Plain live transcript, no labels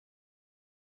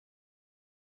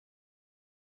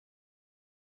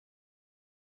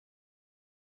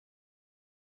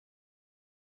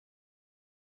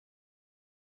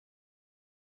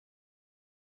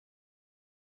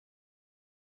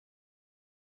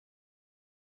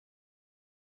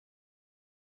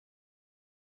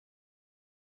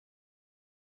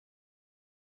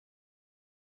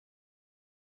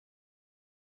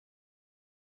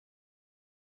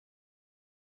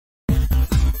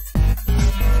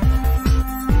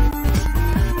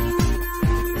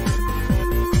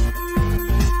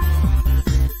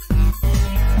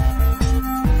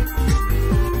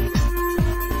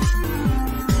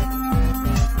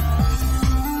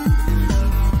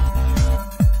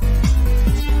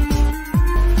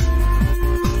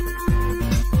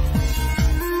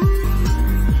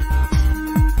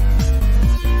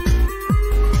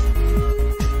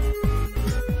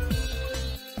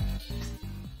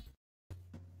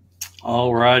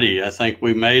righty. I think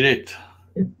we made it.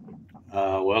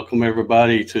 Welcome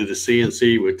everybody to the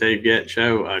CNC with Dave Gatton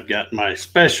show. I've got my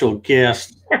special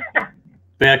guest,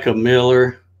 Becca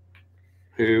Miller,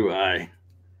 who I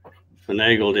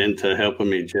finagled into helping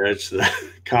me judge the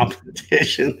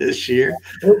competition this year.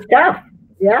 It was tough.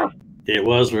 Yeah. It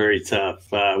was very tough.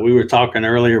 We were talking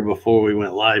earlier before we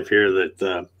went live here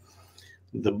that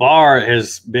the bar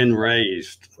has been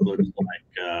raised. It looks like,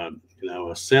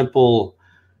 a simple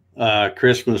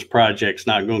Christmas project's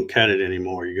not going to cut it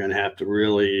anymore. You're going to have to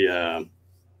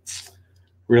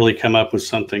really come up with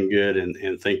something good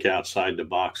and think outside the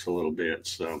box a little bit.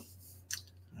 So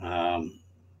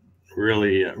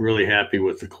really happy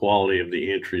with the quality of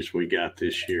the entries we got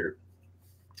this year.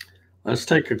 Let's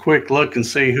take a quick look and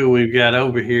see who we've got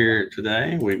over here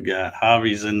today. We've got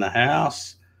Javi's in the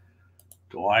house,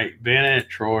 Dwight Bennett,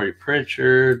 Troy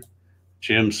Pritchard,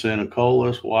 Jim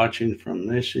Sinicolas watching from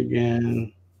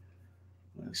Michigan.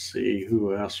 Let's see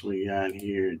who else we got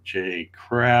here. Jay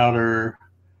Crowder,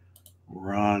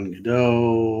 Ron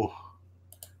Godot,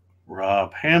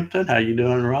 Rob Hampton. How you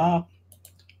doing, Rob?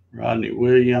 Rodney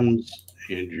Williams,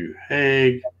 Andrew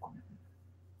Haig.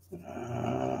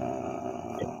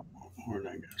 Where'd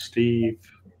I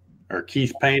go?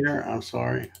 Keith Painter. I'm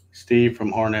sorry. Steve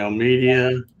from Hornell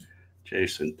Media.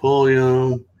 Jason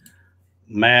Pulliam.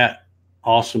 Matt,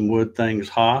 Awesome Wood Things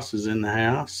Haas is in the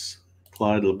house.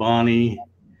 Clyde Labonte.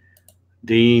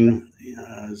 Dean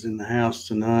is in the house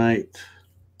tonight.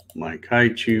 Mike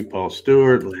Haichu, Paul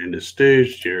Stewart, Landis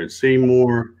Stoots, Jared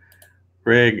Seymour,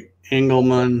 Greg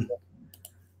Engelman.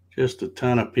 Just a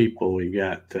ton of people we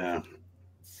got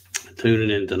tuning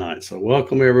in tonight. So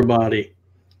welcome, everybody.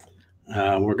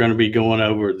 We're going to be going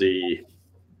over the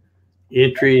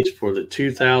entries for the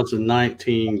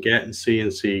 2019 Gatton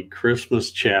CNC Christmas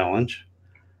Challenge.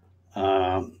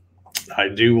 I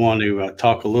do want to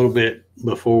talk a little bit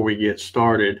before we get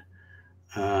started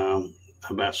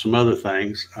about some other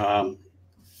things.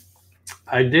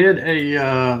 I did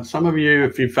some of you,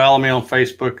 if you follow me on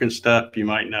Facebook and stuff, you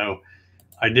might know,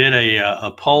 I did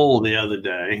a poll the other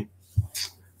day.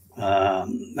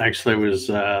 Actually, it was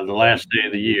the last day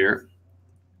of the year.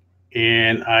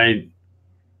 And I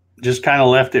just kind of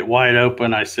left it wide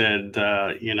open. I said,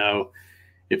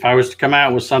 if I was to come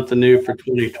out with something new for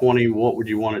 2020, what would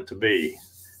you want it to be?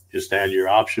 Just add your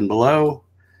option below.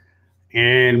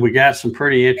 And we got some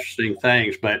pretty interesting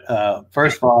things. But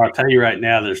first of all, I'll tell you right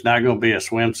now, there's not going to be a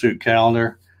swimsuit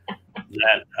calendar.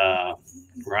 That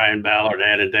Ryan Ballard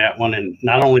added that one. And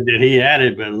not only did he add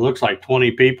it, but it looks like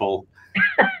 20 people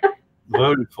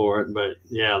voted for it. But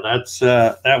yeah,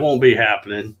 that won't be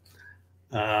happening.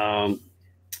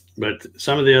 But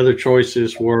some of the other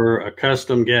choices were a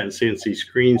custom Gatton CNC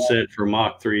screen set for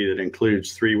Mach 3 that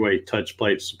includes 3-way touch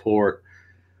plate support.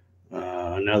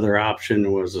 Another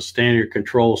option was a standard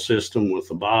control system with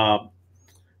a bob,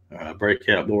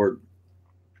 breakout board,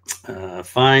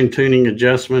 fine-tuning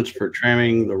adjustments for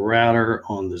trimming the router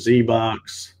on the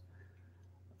Z-Box,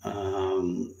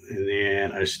 and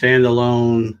then a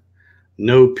standalone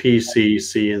no PC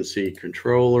CNC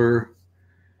controller.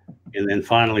 And then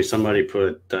finally, somebody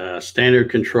put standard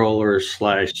controller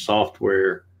 /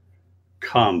 software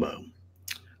combo.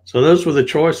 So those were the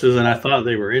choices, and I thought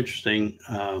they were interesting.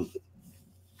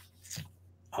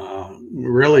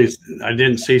 Really, I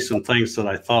didn't see some things that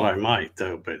I thought I might,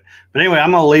 though. But anyway,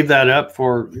 I'm going to leave that up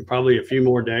for probably a few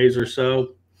more days or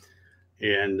so.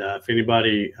 And if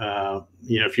anybody,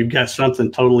 if you've got something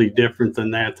totally different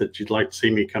than that you'd like to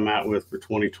see me come out with for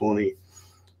 2020,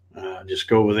 just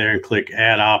go over there and click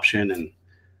add option and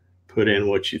put in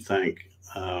what you think.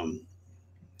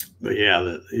 But yeah,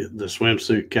 the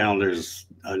swimsuit calendar is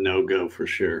a no-go for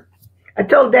sure. I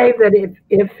told Dave that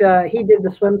if he did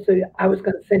the swimsuit, I was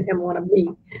going to send him one of me.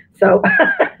 So,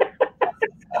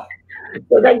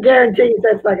 so that guarantees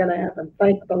that's not going to happen.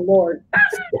 Thank the Lord.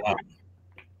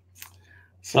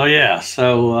 So yeah,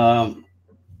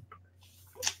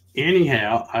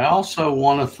 anyhow, I also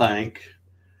want to thank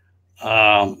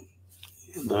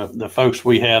the folks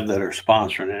we have that are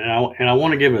sponsoring it. And I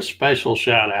want to give a special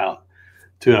shout out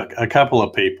to a couple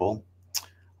of people.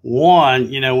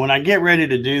 One, when I get ready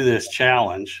to do this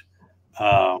challenge,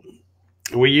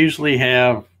 we usually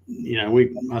have,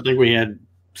 I think we had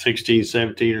 16,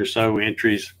 17 or so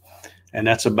entries, and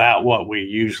that's about what we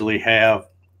usually have.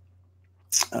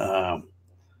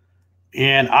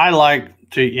 And I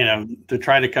like to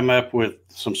try to come up with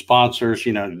some sponsors,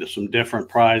 some different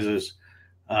prizes.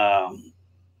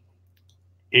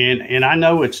 And I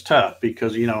know it's tough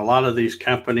because, a lot of these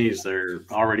companies, they're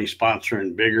already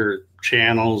sponsoring bigger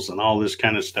channels and all this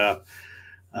kind of stuff.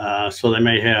 So they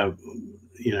may have,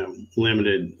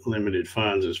 limited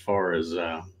funds as far as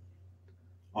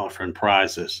offering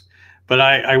prizes. But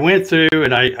I went through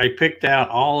and I picked out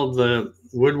all of the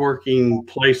woodworking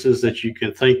places that you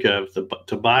can think of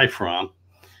to buy from.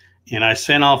 And I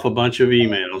sent off a bunch of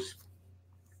emails.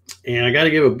 And I got to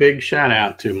give a big shout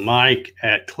out to Mike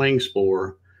at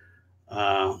Klingspor,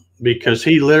 because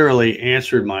he literally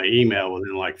answered my email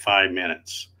within like 5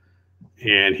 minutes.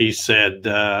 And he said,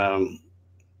 well,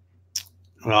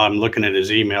 I'm looking at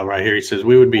his email right here. He says,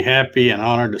 "We would be happy and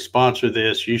honored to sponsor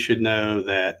this. You should know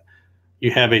that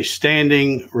you have a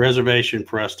standing reservation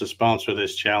for us to sponsor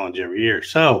this challenge every year."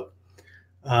 So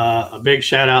a big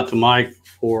shout out to Mike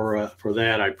for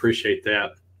that. I appreciate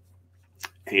that.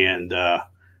 And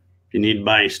if you need to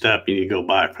buy any stuff, you need to go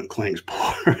buy it from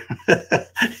Klingspor.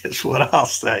 It's what I'll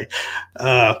say.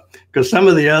 Because some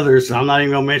of the others, I'm not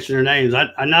even going to mention their names.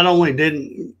 I not only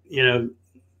didn't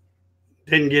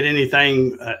get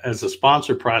anything as a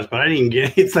sponsor prize, but I didn't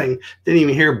get anything, didn't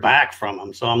even hear back from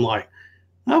them. So I'm like,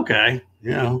 okay,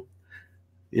 but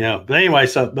anyway,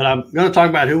 but I'm going to talk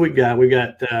about who we got. We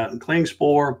got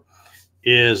Klingspor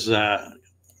is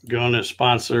going to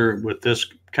sponsor with this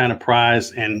kind of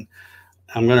prize. And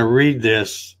I'm going to read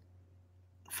this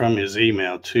from his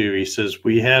email too. He says,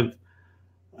 "We have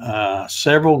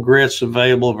several grits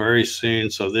available very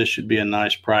soon, so this should be a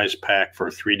nice prize pack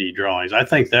for 3D drawings." I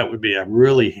think that would be a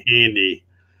really handy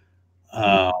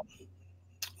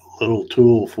little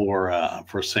tool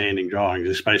for sanding drawings,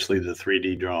 especially the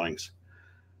 3D drawings.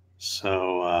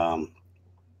 So,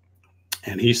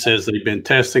 and he says they've been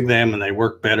testing them and they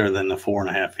work better than the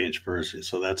 4.5-inch version.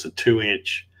 So that's a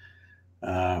 2-inch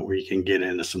where you can get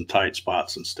into some tight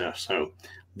spots and stuff. So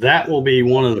that will be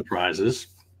one of the prizes.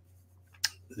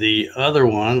 The other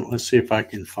one, let's see if I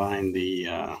can find the,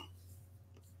 I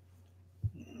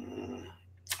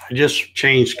just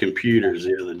changed computers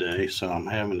the other day, so I'm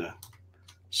having to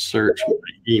search my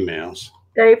emails.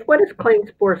 Dave, what does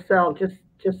Klingspor sell? Just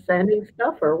sanding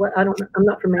stuff, or what? I'm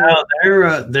not familiar.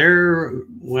 They're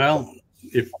well,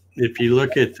 if you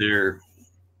look at their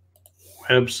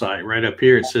website right up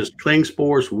here, it says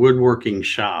Klingspor's Woodworking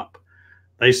Shop.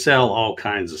 They sell all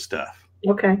kinds of stuff.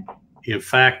 Okay. In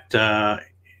fact,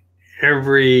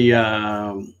 every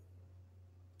I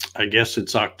guess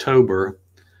it's October,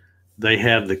 they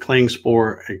have the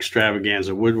Klingspor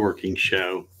Extravaganza Woodworking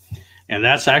Show, and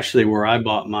that's actually where I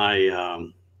bought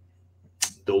my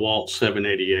DeWalt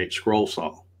 788 scroll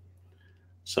saw.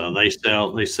 So they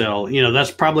sell,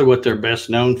 that's probably what they're best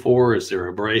known for, is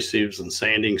their abrasives and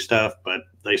sanding stuff, but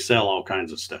they sell all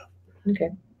kinds of stuff. Okay.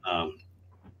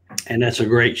 And that's a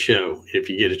great show. If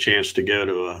you get a chance to go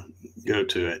to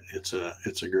it, it's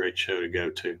a great show to go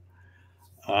to.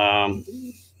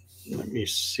 Let me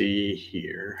see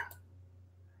here.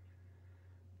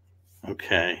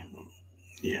 Okay.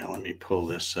 Yeah, let me pull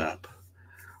this up.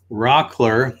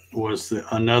 Rockler was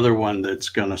another one that's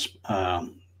going to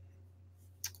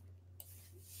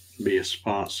be a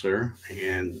sponsor.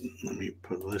 And let me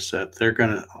put this up. They're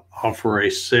going to offer a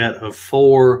set of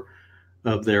 4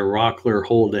 of their Rockler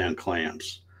hold-down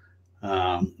clamps.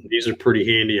 These are pretty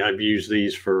handy. I've used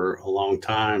these for a long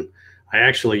time. I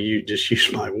actually just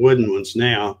use my wooden ones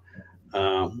now,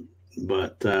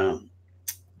 but they're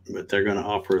going to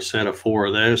offer a set of 4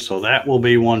 of those. So that will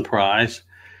be one prize.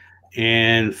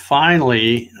 And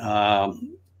finally,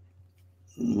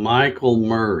 Michael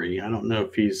Murray, I don't know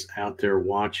if he's out there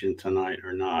watching tonight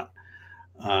or not,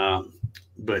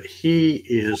 but he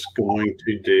is going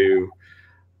to do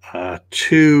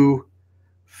 2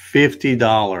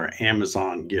 $50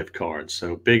 Amazon gift cards.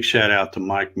 So big shout out to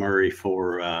Mike Murray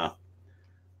for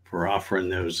offering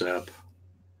those up.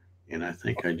 And I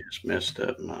think I just messed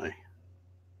up my,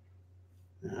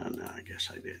 no, I guess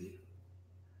I didn't.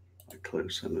 I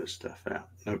closed some of this stuff out.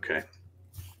 Okay.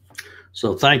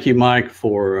 So thank you, Mike,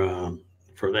 for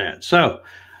that. So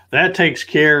that takes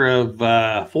care of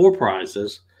 4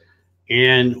 prizes.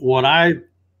 And what I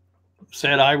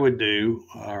said I would do,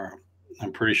 or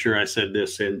I'm pretty sure I said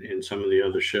this in some of the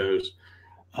other shows,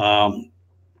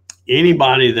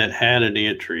 anybody that had an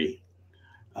entry,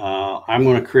 I'm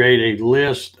going to create a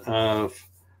list of,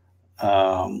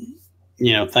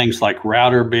 things like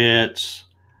router bits,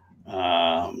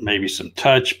 maybe some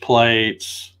touch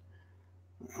plates,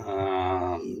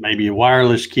 maybe a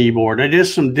wireless keyboard. It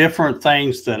is some different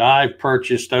things that I've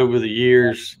purchased over the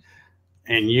years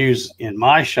and use in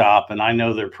my shop, and I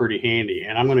know they're pretty handy.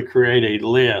 And I'm going to create a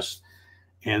list,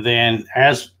 and then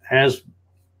as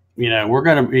we're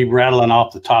going to be rattling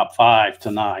off the top 5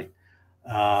 tonight,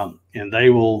 and they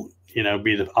will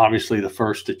be obviously the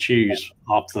first to choose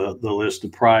off the list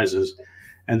of prizes.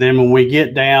 And then when we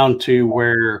get down to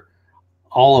where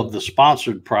all of the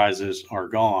sponsored prizes are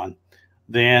gone,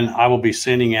 then I will be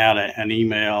sending out an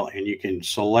email, and you can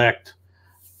select,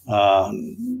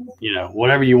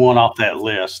 whatever you want off that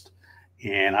list,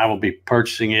 and I will be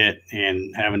purchasing it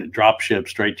and having it drop shipped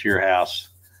straight to your house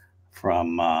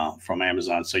from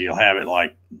Amazon. So you'll have it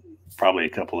like probably a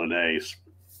couple of days.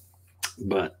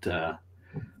 But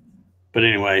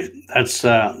anyway, that's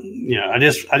I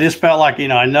just felt like,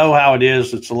 I know how it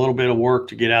is. It's a little bit of work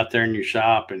to get out there in your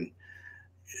shop, and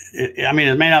it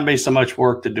may not be so much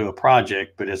work to do a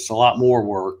project, but it's a lot more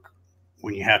work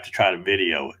when you have to try to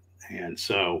video it. And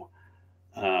so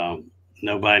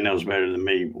nobody knows better than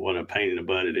me what a pain in the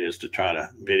butt it is to try to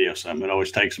video something. It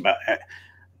always takes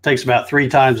about 3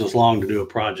 times as long to do a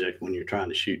project when you're trying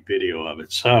to shoot video of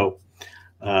it. So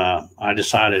I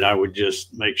decided I would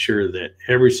just make sure that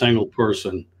every single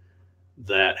person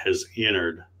that has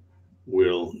entered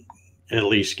will at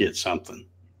least get something.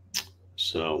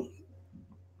 So,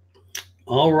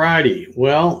 all righty.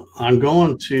 Well, I'm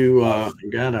going to,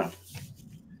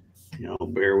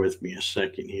 bear with me a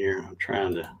second here. I'm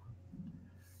trying to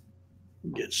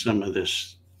get some of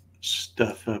this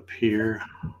stuff up here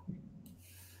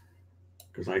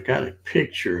because I got a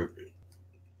picture of it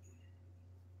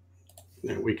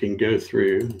that we can go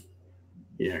through.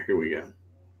 Yeah, here we go.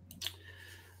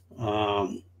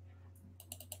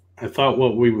 I thought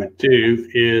what we would do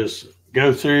is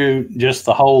go through just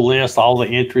the whole list, all the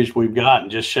entries we've got,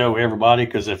 and just show everybody,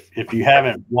 because if you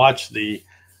haven't watched the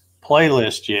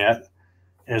playlist yet,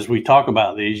 as we talk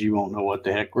about these, you won't know what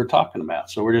the heck we're talking about.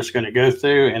 So we're just going to go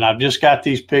through, and I've just got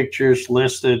these pictures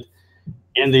listed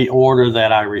in the order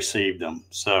that I received them.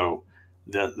 So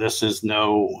this is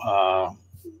no,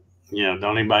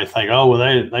 don't anybody think, oh,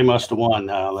 well, they must have won.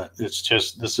 No, this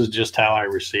is just how I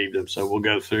received them. So we'll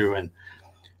go through and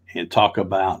talk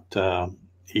about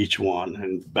each one.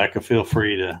 And Becca, feel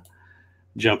free to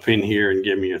jump in here and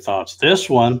give me your thoughts. This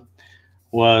one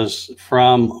was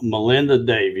from Melinda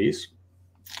Davies.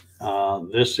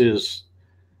 This is,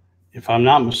 if I'm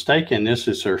not mistaken, this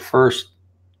is her first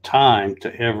time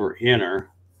to ever enter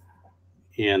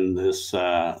in this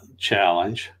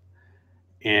challenge.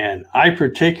 And I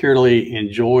particularly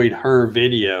enjoyed her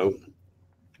video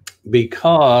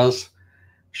because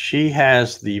she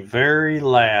has the very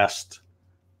last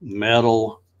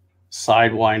metal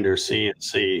Sidewinder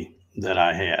CNC that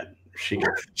I had. She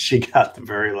got the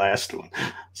very last one.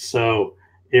 So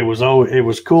it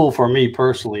was cool for me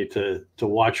personally to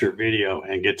watch her video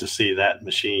and get to see that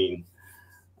machine.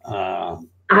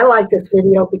 I like this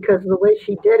video because the way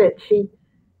she did it,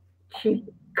 she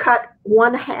cut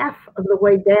 1/2 of the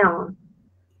way down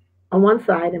on one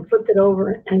side and flipped it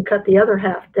over and cut the other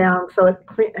half down, so it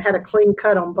had a clean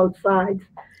cut on both sides.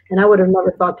 And I would have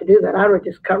never thought to do that. I would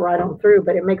just cut right on through,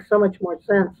 but it makes so much more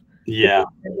sense. Yeah.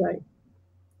 Right.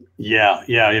 Yeah.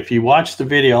 If you watch the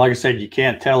video, like I said, you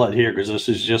can't tell it here because this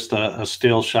is just a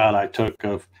still shot I took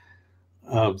of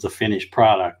the finished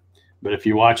product. But if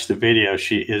you watch the video,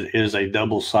 it is a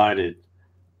double-sided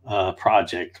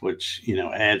project, which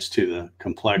adds to the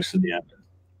complexity of it.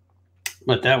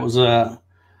 But that was a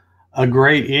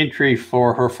great entry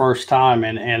for her first time,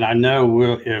 and I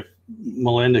know if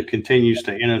Melinda continues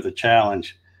to enter the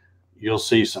challenge, you'll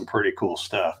see some pretty cool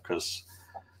stuff because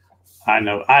I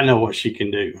know what she can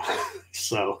do.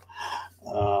 So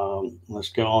let's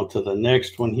go on to the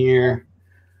next one here.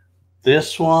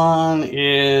 This one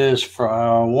is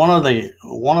from one of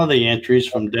the entries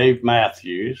from Dave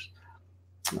Matthews.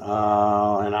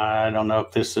 And I don't know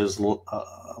if this is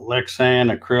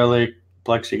Lexan, acrylic,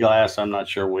 plexiglass. I'm not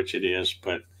sure which it is,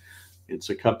 but it's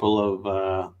a couple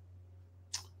of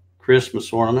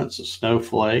Christmas ornaments, a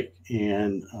snowflake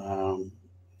and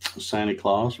Santa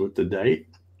Claus with the date.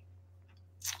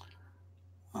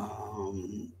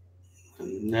 The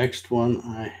next one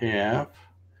I have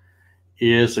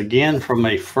is again from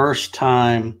a first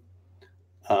time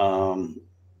a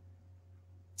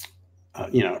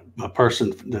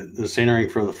person that's entering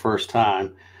for the first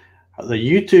time. The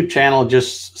YouTube channel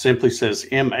just simply says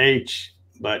MH,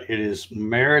 but it is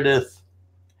Meredith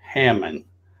Hammond.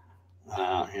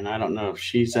 And I don't know if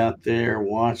she's out there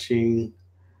watching,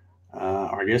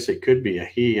 or I guess it could be a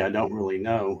he. I don't really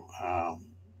know.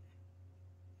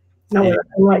 No, I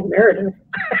like Meredith.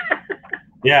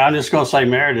 Yeah, I'm just going to say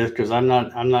Meredith because I'm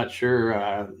not sure.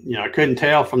 I couldn't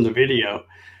tell from the video.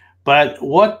 But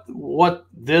what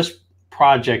this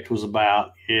project was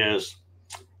about is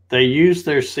they used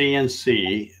their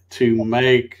CNC to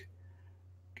make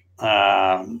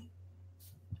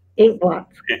ink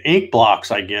blocks. Ink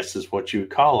blocks, I guess is what you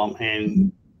would call them.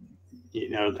 And,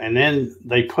 and then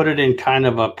they put it in kind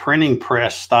of a printing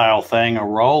press style thing, a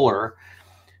roller,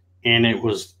 and it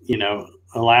was, you know,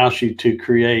 allows you to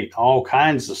create all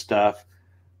kinds of stuff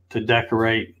to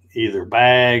decorate either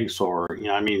bags or, you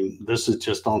know, I mean, this is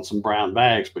just on some brown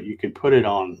bags, but you can put it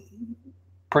on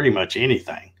pretty much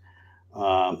anything,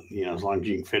 you know, as long as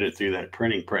you can fit it through that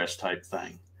printing press type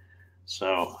thing.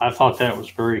 So I thought that was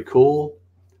very cool.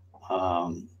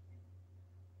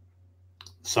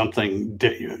 Something,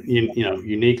 you know,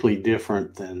 uniquely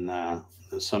different than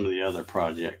some of the other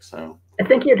projects. So I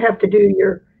think you'd have to do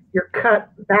your cut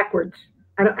backwards.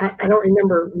 I don't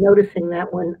remember noticing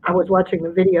that when I was watching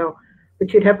the video,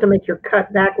 but you'd have to make your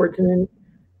cut backwards and then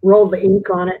roll the ink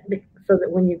on it so that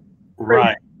when you print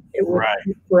right, it would right,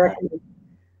 be correctly. right.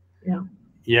 Yeah.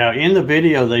 Yeah, in the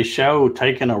video they show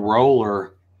taking a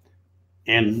roller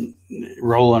and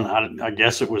rolling, I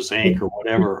guess it was ink or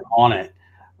whatever on it.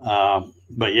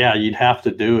 But yeah, you'd have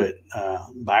to do it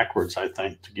backwards, I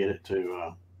think, to get it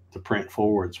to print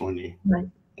forwards when you Right.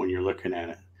 when you're looking at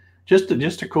it. Just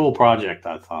a cool project,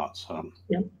 I thought. So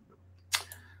Yeah.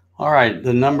 all right,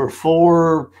 the number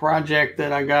 4 project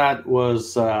that I got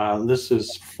was this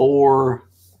is for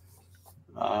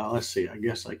let's see, I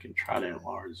guess I can try to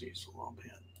enlarge these a little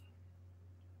bit.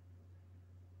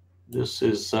 This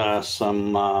is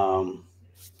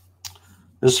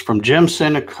this is from Jim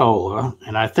Sinicola,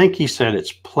 and I think he said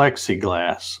it's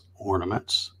plexiglass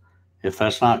ornaments. If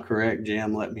that's not correct,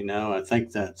 Jim, let me know. I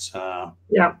think that's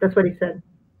Yeah, that's what he said.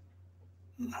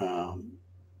 um,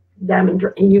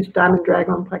 He used diamond drag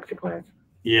on plexiglass.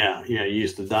 yeah, he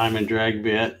used the diamond drag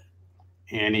bit,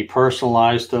 and he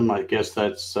personalized them. I guess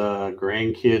that's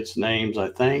grandkids' names, I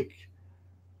think.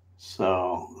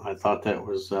 So I thought that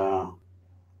was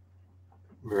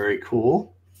very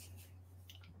cool.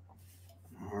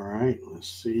 All right, let's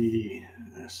see.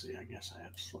 I guess I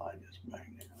have to slide this back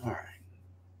now. All right.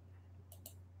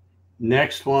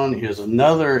 Next one is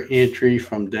another entry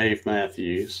from Dave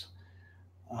Matthews.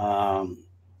 And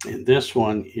this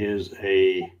one is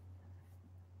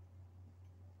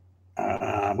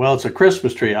well, it's a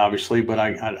Christmas tree, obviously, but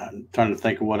I'm trying to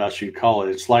think of what else you'd call it.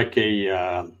 It's like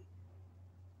a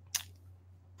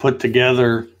put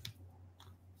together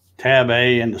tab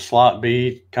A into slot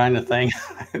B kind of thing,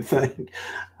 I think.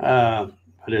 But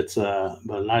it's a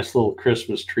nice little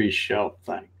Christmas tree shelf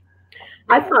thing.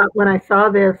 I thought when I saw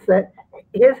this that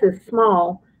his is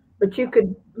small, but you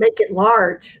could make it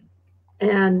large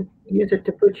and use it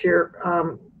to put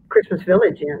your Christmas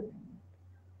village in.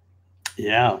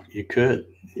 Yeah, you could.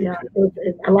 Yeah,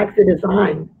 I like the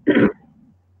design.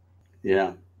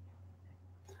 Yeah.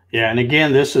 Yeah, and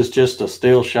again, this is just a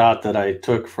still shot that I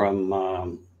took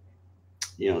from,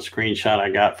 you know, screenshot I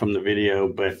got from the video.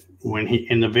 But when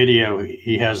in the video,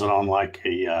 he has it on like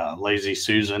a Lazy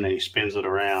Susan, and he spins it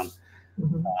around,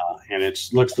 and it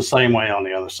looks the same way on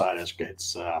the other side.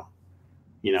 It's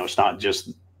you know, it's not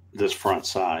just this front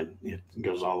side; it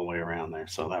goes all the way around there.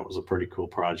 So that was a pretty cool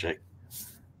project.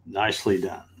 Nicely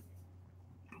done.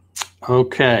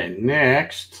 Okay,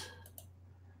 next.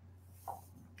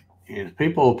 And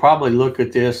people will probably look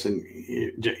at this and,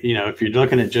 you know, if you're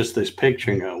looking at just this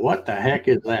picture and go, what the heck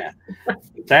is that?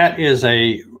 That is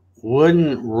a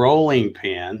wooden rolling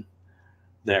pin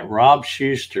that Rob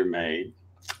Schuster made.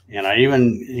 And I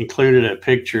even included a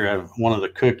picture of one of the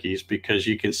cookies because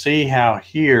you can see how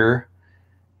here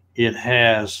it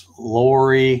has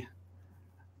Lori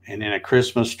and then a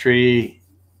Christmas tree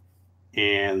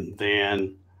and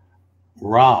then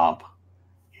Rob.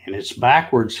 And it's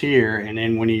backwards here. And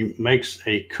then when he makes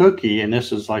a cookie, and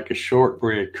this is like a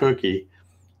shortbread cookie,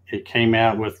 it came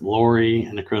out with Lori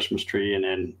and the Christmas tree and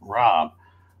then Rob.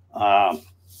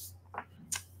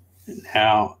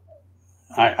 Now,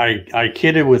 I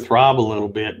kidded with Rob a little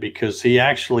bit because he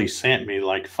actually sent me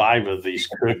like 5 of these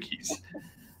cookies.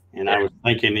 And I was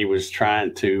thinking he was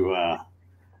trying to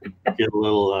get a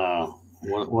little,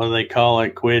 what do they call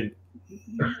it? Quid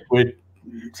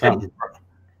something.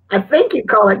 I think you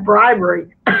call it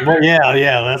bribery. Well,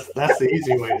 yeah, that's the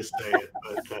easy way to say it.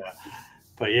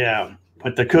 But yeah,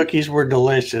 but the cookies were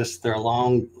delicious. They're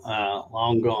long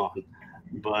gone.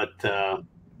 But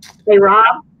hey,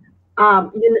 Rob,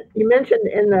 you mentioned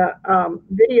in the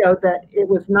video that it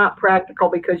was not practical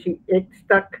because it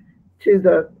stuck to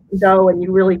the dough, and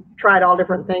you really tried all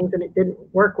different things, and it didn't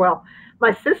work well.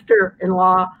 My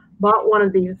sister-in-law bought one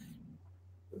of these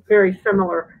very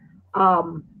similar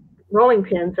rolling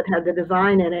pins that had the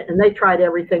design in it, and they tried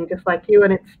everything just like you,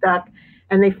 and it stuck.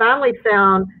 And they finally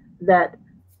found that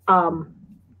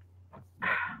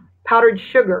powdered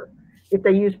sugar, if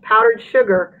they use powdered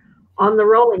sugar on the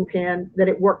rolling pin, that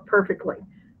it worked perfectly.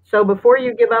 So before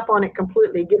you give up on it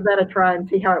completely, give that a try and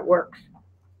see how it works.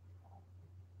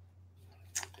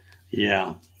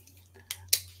 Yeah.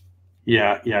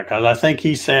 Yeah, yeah, because I think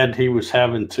he said he was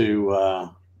having to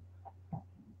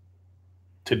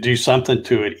do something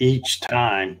to it each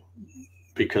time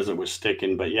because it was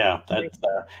sticking. But yeah, that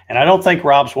and I don't think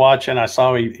Rob's watching. I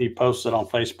saw he posted on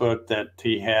Facebook that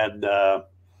he had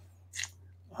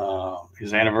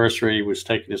his anniversary. He was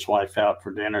taking his wife out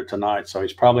for dinner tonight, so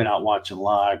he's probably not watching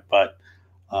live. But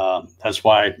that's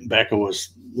why Becca was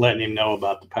letting him know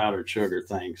about the powdered sugar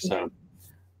thing. So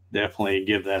definitely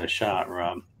give that a shot,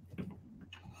 Rob.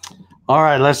 All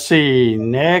right, let's see.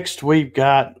 Next, we've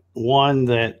got one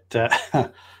that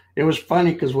it was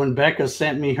funny because when Becca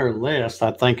sent me her list,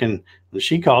 I'm thinking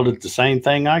she called it the same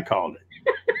thing I called it.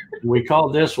 We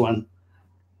called this one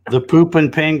the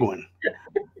Poopin' Penguin.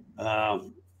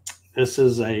 This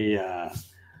is a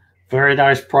very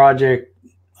nice project.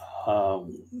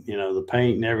 You know, the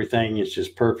paint and everything is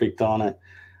just perfect on it.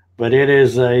 But it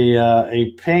is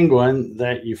a penguin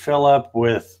that you fill up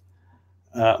with.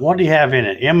 What do you have in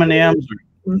it? M&Ms,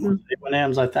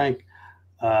 M&Ms, I think.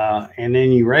 And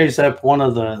then you raise up one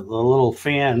of the little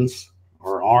fins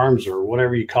or arms or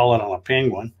whatever you call it on a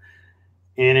penguin,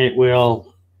 and it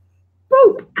will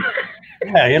poop.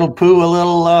 Yeah, it'll poo a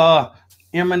little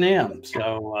M&M.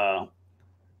 So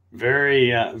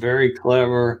very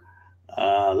clever.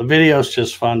 The video is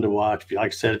just fun to watch.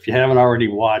 Like I said, if you haven't already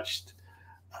watched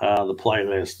the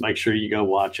playlist, make sure you go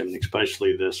watch them,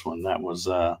 especially this one. That was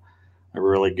a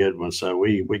really good one. So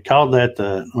we called that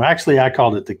actually I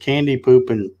called it the Candy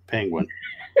Pooping Penguin.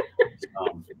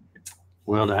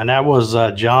 Well, and that was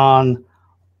John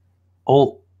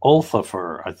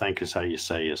Olthafer, I think is how you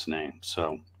say his name.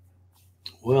 So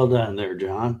well done there,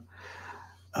 John.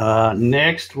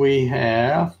 Next we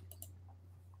have,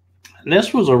 and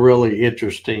this was a really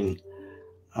interesting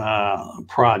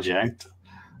project.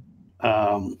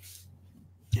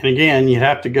 And again, you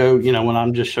have to go, you know, when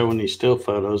I'm just showing these still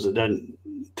photos, it doesn't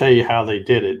tell you how they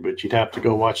did it, but you'd have to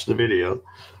go watch the video.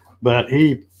 But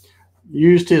he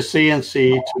used his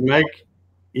CNC to make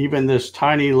even this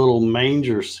tiny little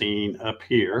manger scene up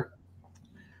here.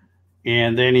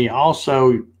 And then he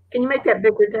also... Can you make that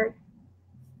bigger, Dave?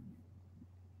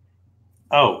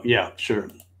 Oh, yeah, sure.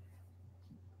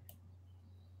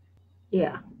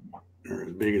 Yeah. Or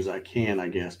as big as I can, I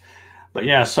guess. But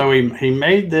yeah, so he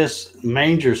made this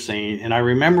manger scene, and I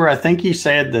remember I think he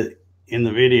said that in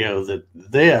the video that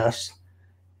this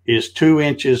is 2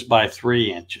 inches by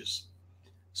 3 inches.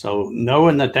 So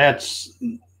knowing that that's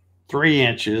 3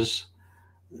 inches,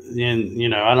 then, you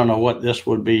know, I don't know what this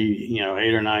would be, you know,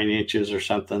 8 or 9 inches or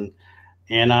something.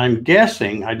 And I'm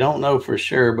guessing, I don't know for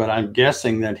sure, but I'm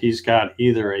guessing that he's got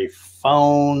either a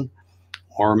phone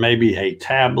or maybe a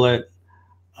tablet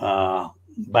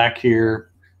back here.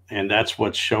 And that's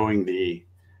what's showing the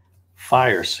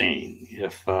fire scene.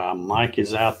 If Mike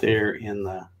is out there in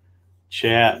the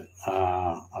chat,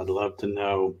 I'd love to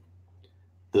know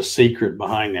the secret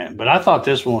behind that. But I thought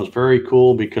this one was very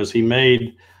cool because he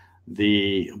made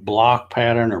the block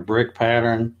pattern or brick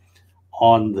pattern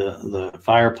on the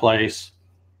fireplace.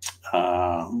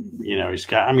 You know, he's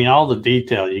got, I mean, all the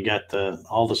detail. You got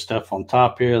all the stuff on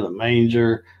top here, the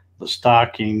manger, the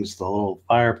stockings, the little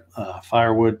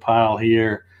firewood pile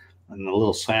here, and the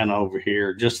little Santa over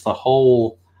here. Just the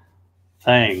whole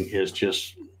thing is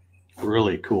just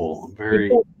really cool. Very.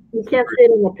 You can't see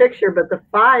it in the picture, but the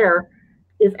fire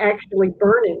is actually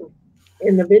burning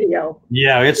in the video.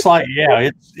 Yeah, it's like, yeah,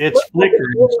 it's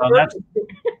flickering. So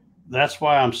that's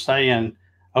why I'm saying,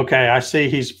 okay, I see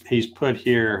he's put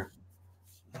here,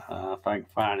 if I can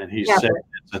find it, he said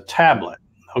it's a tablet.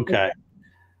 Okay.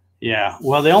 Yeah.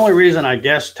 Well, the only reason I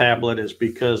guess tablet is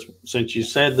because since you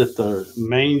said that the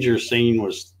manger scene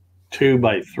was 2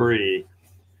 by 3,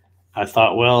 I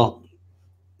thought, well,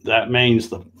 that means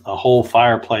the whole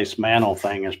fireplace mantle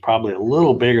thing is probably a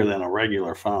little bigger than a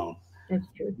regular phone. That's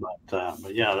true.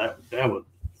 But yeah, that was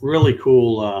really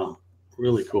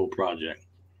cool project.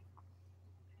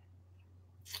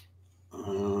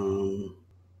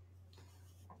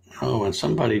 Oh, and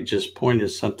somebody just pointed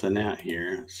something out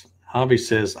here. Hobby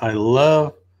says, I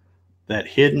love that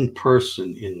hidden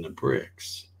person in the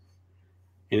bricks.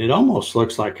 And it almost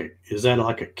looks like is that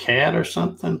like a cat or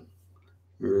something?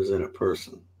 Or is it a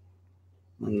person?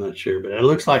 I'm not sure, but it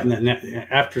looks like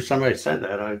after somebody said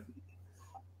that, it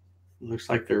looks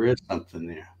like there is something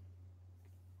there.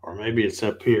 Or maybe it's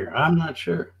up here. I'm not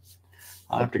sure.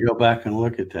 I'll have to go back and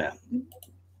look at that.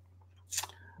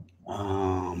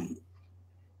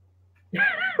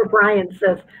 Brian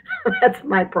says, that's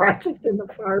my project in the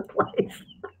fireplace.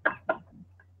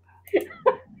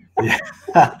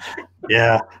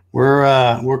 Yeah,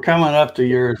 we're coming up to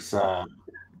yours,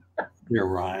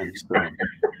 Ryan. So.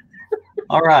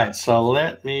 All right, so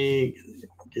let me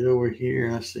get over here.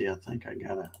 Let's see. I think I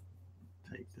gotta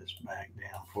take this back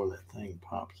down before that thing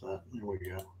pops up. There we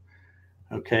go.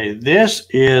 Okay, this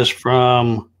is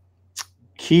from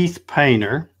Keith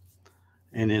Painter,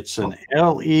 and it's an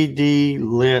LED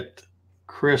lit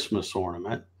Christmas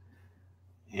ornament.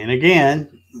 And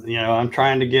again, you know, I'm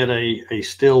trying to get a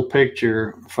still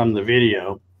picture from the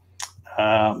video,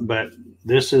 but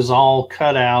this is all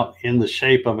cut out in the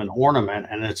shape of an ornament,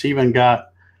 and it's even got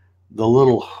the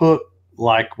little hook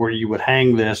like where you would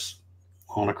hang this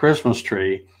on a Christmas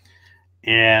tree.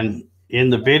 And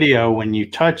in the video, when you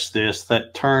touch this,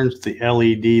 that turns the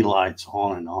LED lights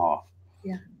on and off.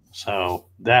 Yeah. So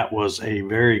that was a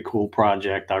very cool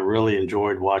project. I really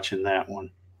enjoyed watching that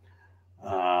one.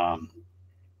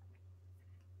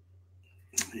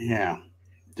 Yeah,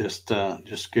 just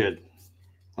good.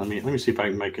 Let me see if I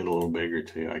can make it a little bigger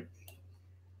too.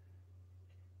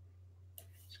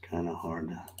 It's kind of hard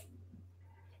to.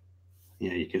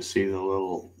 Yeah, you can see the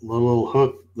little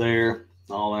hook there,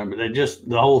 all that, but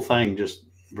the whole thing just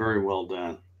very well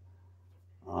done.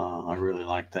 I really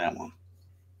like that one.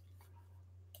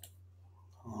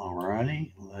 All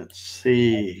righty, let's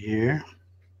see here.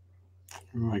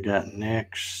 What do I got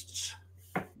next?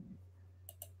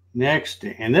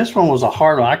 And this one was a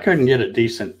hard one. I couldn't get a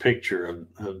decent picture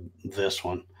of this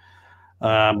one.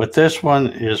 But this one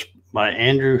is by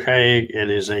Andrew Haig. It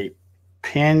is a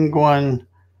penguin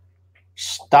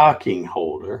stocking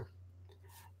holder.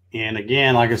 And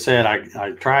again, like I said,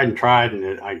 I tried and tried,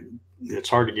 and it's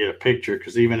hard to get a picture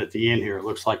because even at the end here, it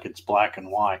looks like it's black and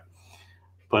white.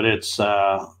 But it's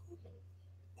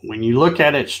when you look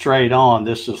at it straight on,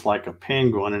 this is like a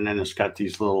penguin, and then it's got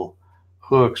these little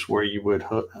hooks where you would,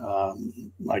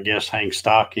 I guess, hang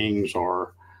stockings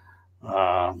or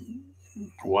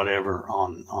whatever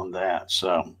on that.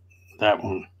 So that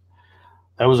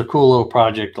was a cool little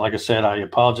project. Like I said, I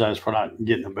apologize for not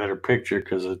getting a better picture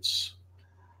because it's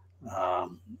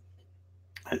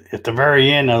at the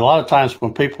very end. A lot of times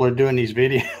when people are doing these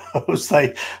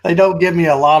videos, they don't give me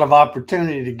a lot of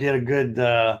opportunity to get a good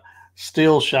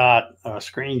still shot,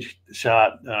 screen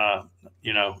shot.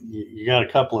 You know, you got a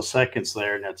couple of seconds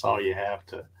there, and that's all you have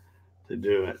to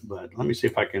do it. But let me see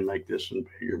if I can make this one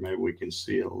bigger. Maybe we can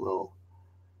see it a little.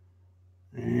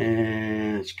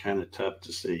 And it's kind of tough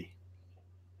to see.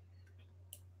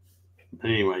 But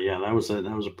anyway, yeah, that was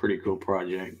a pretty cool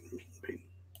project.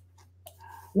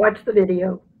 Watch the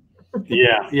video.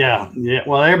 Yeah.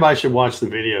 Well, everybody should watch the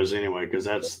videos anyway, because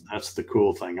that's the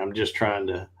cool thing. I'm just trying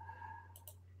to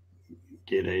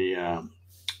get a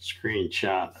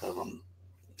screenshot of them.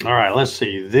 All right, let's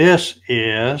see. This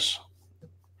is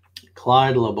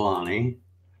Clyde Labonte,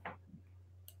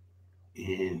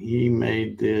 and he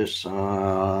made this.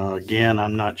 Again,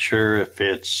 I'm not sure if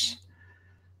it's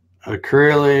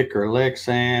acrylic or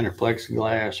Lexan or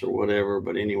plexiglass or whatever,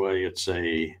 but anyway, it's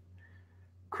a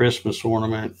Christmas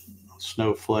ornament,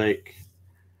 snowflake.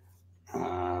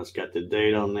 It's got the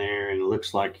date on there, and it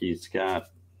looks like he's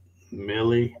got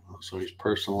Millie, so he's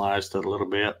personalized it a little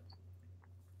bit.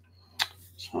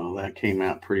 So that came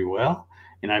out pretty well.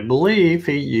 And I believe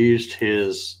he used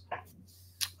his,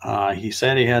 he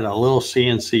said he had a little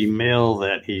CNC mill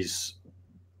that he's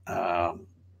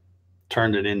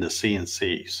turned it into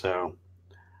CNC. So,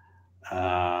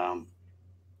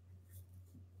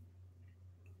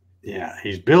 yeah,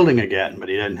 he's building a Gatton, but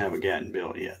he doesn't have a Gatton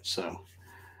built yet. So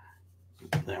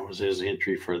that was his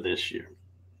entry for this year.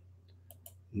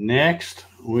 Next,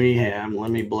 we have, let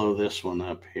me blow this one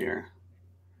up here.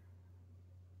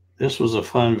 This was a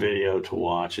fun video to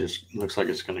watch. It looks like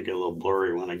it's going to get a little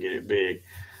blurry when I get it big.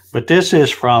 But this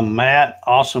is from Matt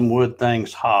Awesome Wood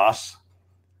Things Haas,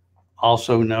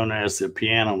 also known as the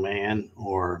Piano Man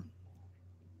or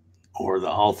the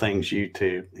All Things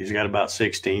YouTube. He's got about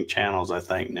 16 channels, I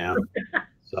think, now.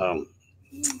 So,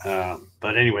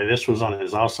 but anyway, this was on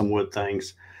his Awesome Wood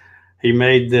Things. He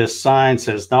made this sign,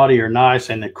 says naughty or nice.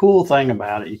 And the cool thing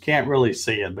about it, you can't really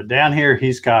see it, but down here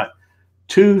he's got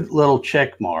two little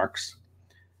check marks,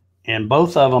 and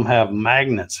both of them have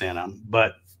magnets in them.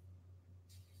 But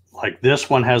like this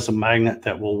one has a magnet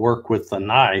that will work with the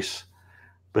nice,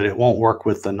 but it won't work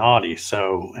with the naughty.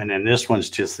 So, and then this one's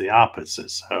just the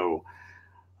opposite. So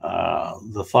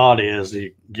the thought is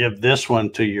you give this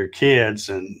one to your kids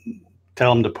and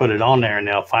tell them to put it on there, and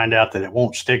they'll find out that it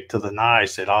won't stick to the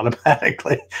nice. It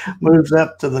automatically moves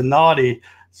up to the naughty.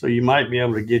 So you might be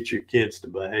able to get your kids to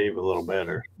behave a little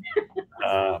better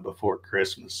before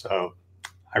Christmas. So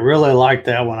I really liked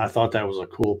that one. I thought that was a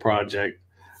cool project,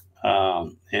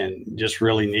 and just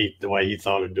really neat the way he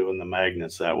thought of doing the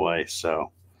magnets that way.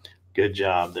 So good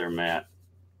job there, Matt.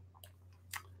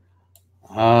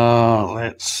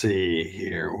 Let's see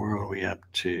here. Where are we up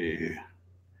to?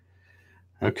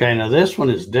 Okay, now this one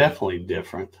is definitely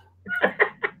different.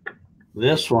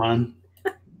 This one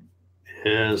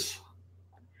is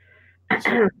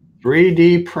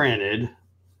 3D printed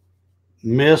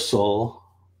missile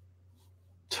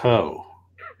toe.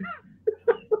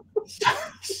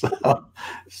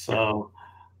 So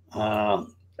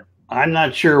I'm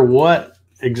not sure what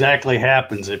exactly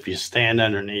happens if you stand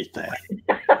underneath that.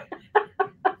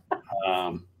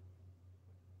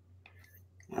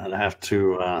 I'd have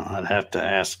to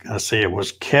ask. I see it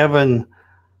was Kevin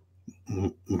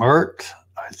Mert,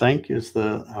 I think is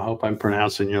the. I hope I'm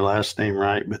pronouncing your last name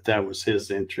right, but that was his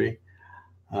entry.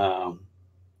 Yeah,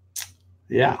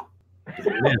 it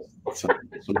is.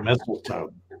 It's a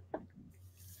mistletoe.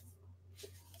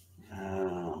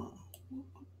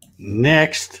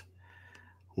 Next,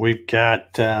 we've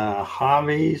got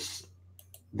Javi's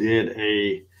did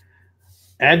a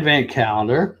advent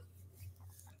calendar.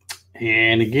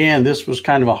 And again, this was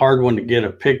kind of a hard one to get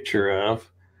a picture of.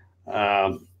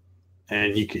 And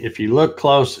if you look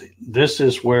close, this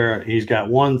is where he's got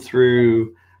 1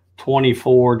 through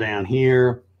 24 down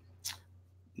here.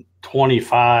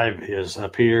 25 is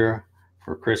up here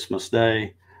for Christmas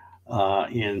Day.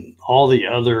 And all the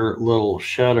other little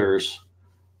shutters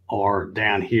are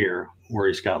down here where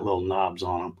he's got little knobs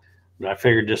on them. But I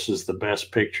figured this is the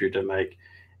best picture to make.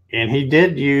 And he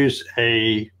did use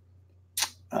a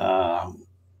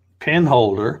pen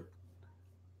holder.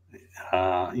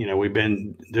 We've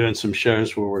been doing some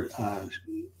shows where we're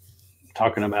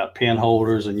talking about pen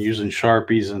holders and using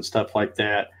Sharpies and stuff like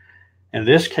that. And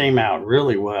this came out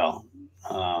really well.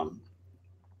 And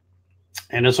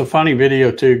it's a funny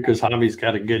video too, because Javi's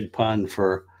got a good pun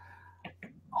for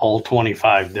all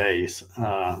 25 days.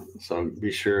 So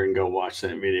be sure and go watch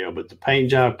that video. But the paint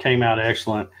job came out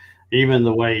excellent. Even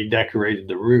the way he decorated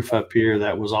the roof up here,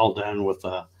 that was all done with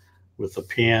a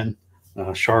pen,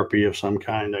 Sharpie of some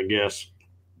kind, I guess.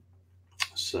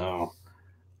 So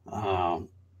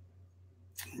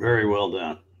very well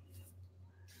done.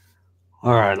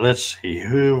 All right, let's see.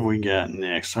 Who have we got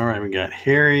next? All right, we got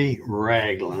Harry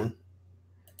Raglan.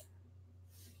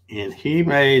 And he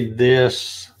made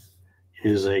this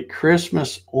is a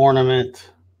Christmas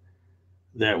ornament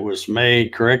that was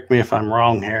made, correct me if I'm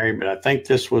wrong, Harry, but I think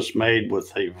this was made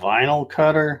with a vinyl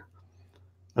cutter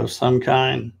of some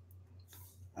kind.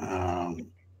 I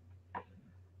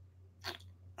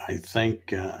think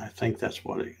that's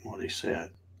what he said.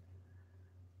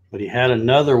 But he had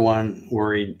another one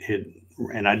where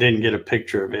and I didn't get a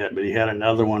picture of it, but he had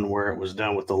another one where it was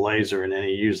done with the laser, and then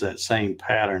he used that same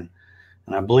pattern.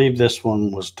 And I believe this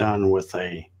one was done with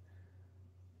a,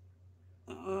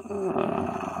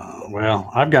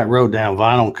 I've got wrote down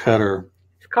vinyl cutter.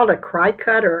 It's called a cry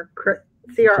cut or CRI.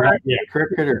 Yeah,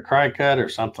 cricket or cry cut or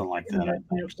something like that. I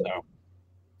think so.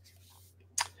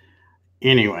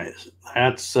 Anyways,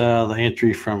 that's the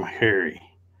entry from Harry.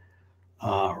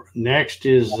 Next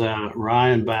is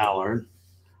Ryan Ballard.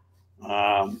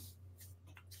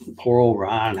 Poor old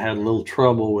Ryan had a little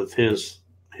trouble with his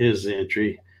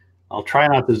entry. I'll try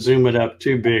not to zoom it up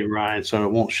too big, Ryan, so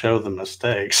it won't show the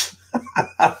mistakes.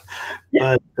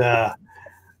 But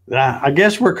I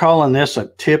guess we're calling this a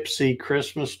tipsy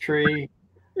Christmas tree.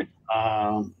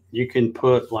 You can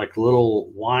put like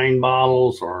little wine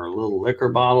bottles or little liquor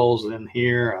bottles in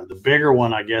here. The bigger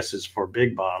one, I guess, is for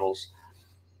big bottles.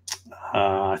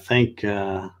 I think,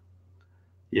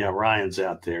 Ryan's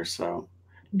out there. So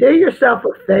do yourself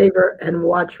a favor and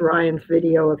watch Ryan's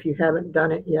video if you haven't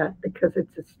done it yet, because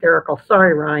it's hysterical.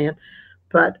 Sorry, Ryan,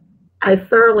 but I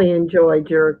thoroughly enjoyed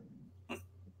your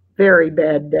very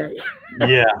bad day.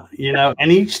 Yeah,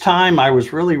 and each time I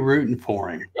was really rooting for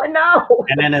him. I know.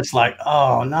 And then it's like,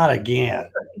 oh, not again.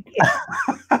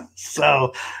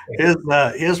 So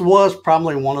his was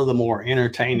probably one of the more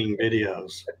entertaining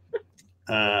videos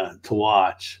to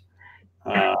watch.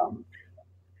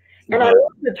 And I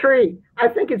love the tree. I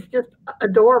think it's just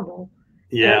adorable.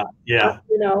 Yeah, and,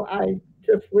 I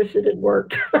just wish it had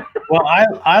worked. Well,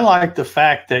 I like the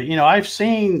fact that, I've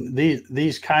seen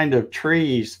these kind of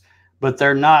trees, but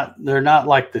they're not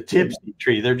like the tipsy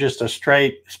tree. They're just a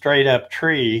straight up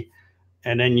tree,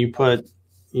 and then you put,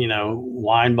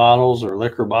 wine bottles or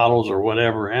liquor bottles or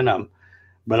whatever in them.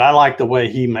 But I like the way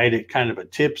he made it kind of a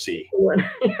tipsy,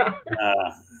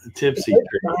 tipsy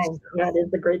tree. Yeah, it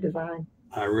is a great design.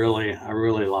 I really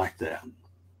like that.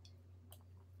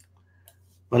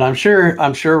 But I'm sure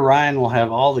Ryan will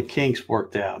have all the kinks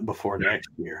worked out before next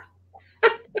year.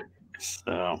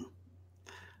 So,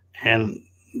 and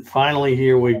finally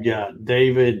here we've got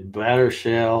David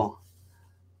Battershell.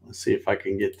 Let's see if I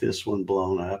can get this one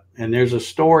blown up. And there's a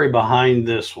story behind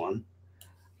this one.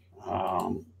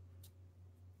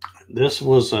 This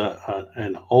was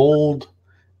an old,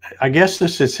 I guess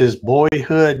this is his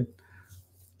boyhood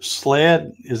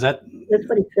sled. Is that? That's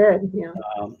what he said, yeah.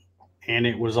 And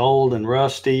it was old and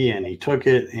rusty, and he took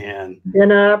it and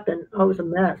bent up, and it was a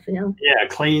mess, yeah. Yeah,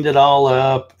 cleaned it all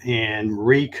up and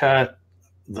recut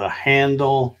the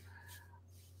handle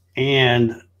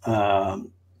and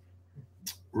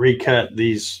recut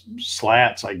these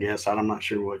slats, I guess. I'm not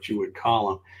sure what you would call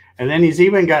them. And then he's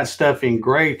even got stuff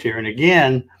engraved here. And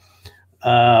again,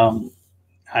 I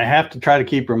have to try to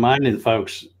keep reminding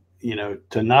folks, you know,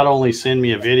 to not only send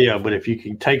me a video, but if you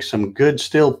can take some good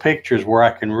still pictures where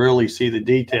I can really see the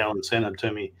detail and send them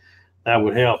to me, that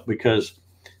would help, because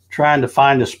trying to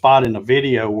find a spot in a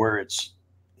video where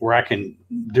I can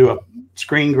do a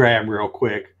screen grab real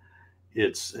quick,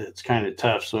 it's kind of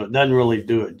tough. So it doesn't really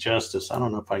do it justice. I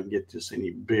don't know if I can get this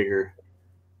any bigger.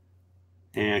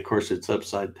 And of course it's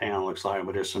upside down, looks like,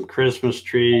 but there's some Christmas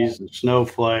trees and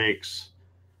snowflakes.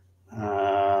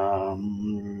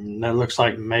 That looks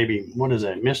like maybe, what is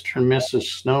that, Mr. and Mrs.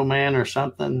 Snowman or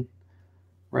something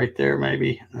right there,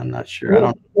 maybe. I'm not sure. I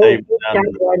don't know.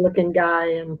 Looking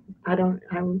guy, and I can't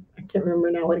remember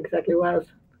now what exactly it was.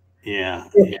 Yeah.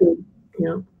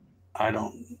 Yeah. I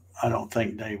don't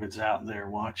think David's out there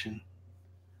watching.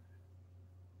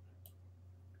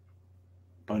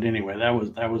 But anyway,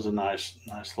 that was a nice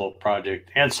little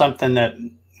project, and something that,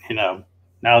 you know,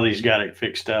 now that he's got it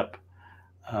fixed up,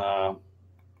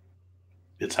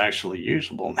 it's actually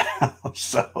usable now.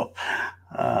 So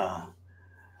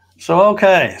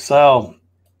okay. So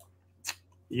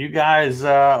you guys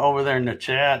over there in the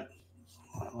chat,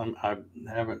 I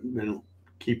haven't been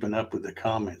keeping up with the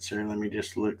comments here. Let me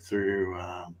just look through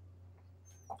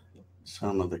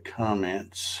some of the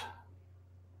comments.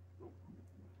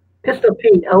 Pistol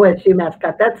Pete, OSU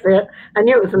mascot. That's it. I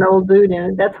knew it was an old dude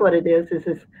in it. That's what it is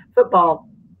his football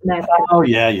mascot. Oh,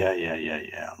 yeah.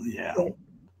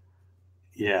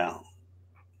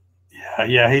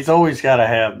 He's always got to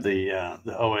have the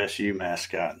OSU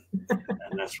mascot,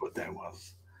 and that's what that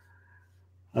was.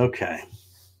 Okay.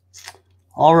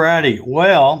 All righty.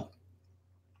 Well,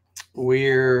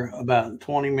 we're about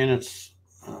 20 minutes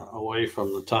away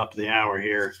from the top of the hour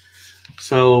here.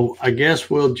 So I guess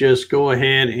we'll just go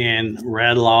ahead and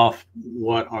rattle off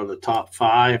what are the top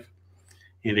 5.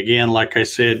 And again, like I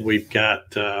said, we've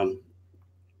got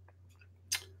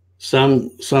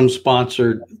some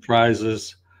sponsored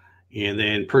prizes, and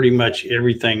then pretty much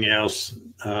everything else,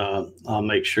 I'll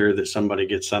make sure that somebody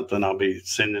gets something. I'll be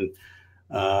sending,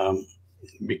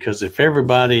 because if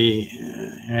everybody,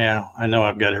 yeah, I know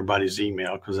I've got everybody's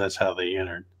email because that's how they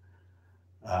entered.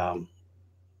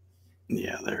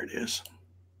 Yeah, there it is.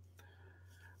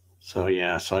 So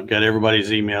yeah, so I've got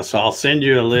everybody's email. So I'll send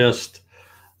you a list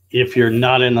if you're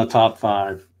not in the top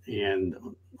 5, and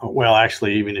well,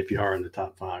 actually, even if you are in the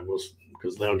top 5,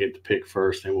 because they'll get to pick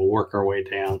first, and we'll work our way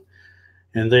down.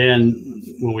 And then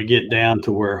when we get down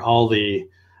to where all the,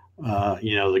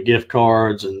 you know, the gift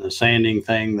cards and the sanding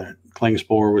thing that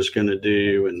Klingspor was going to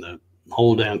do, and the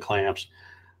hold down clamps,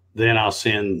 then I'll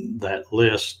send that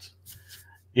list,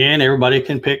 and everybody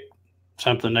can pick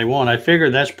something they want. I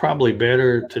figure that's probably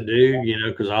better to do, you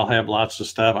know, because I'll have lots of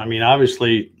stuff. I mean,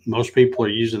 obviously, most people are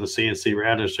using the CNC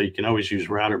router, so you can always use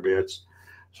router bits.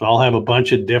 So I'll have a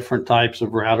bunch of different types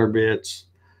of router bits,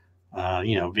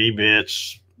 you know, V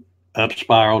bits, up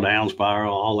spiral, down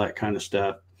spiral, all that kind of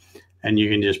stuff. And you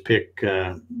can just pick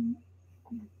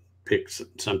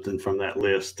something from that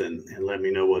list and let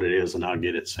me know what it is, and I'll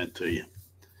get it sent to you.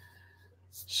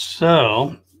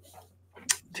 So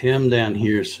Tim down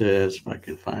here says, if I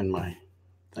can find my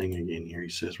thing again here, he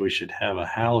says we should have a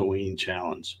Halloween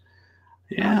challenge.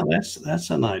 Yeah, that's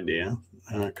an idea,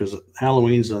 because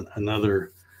Halloween's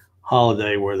another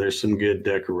holiday where there's some good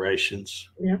decorations.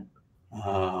 Yeah.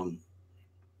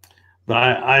 But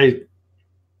I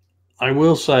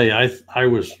will say I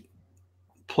was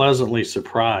pleasantly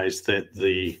surprised that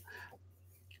the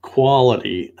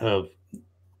quality of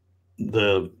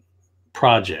the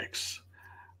projects,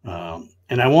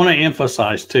 and I want to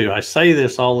emphasize too, I say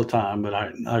this all the time, but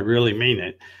I really mean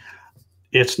it.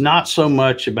 It's not so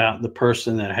much about the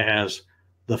person that has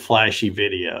the flashy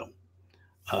video.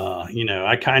 You know,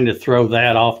 I kind of throw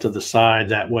that off to the side.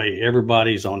 That way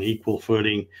everybody's on equal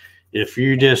footing. If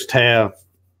you just have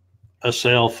a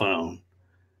cell phone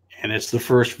and it's the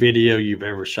first video you've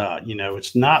ever shot, you know,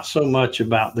 it's not so much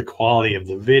about the quality of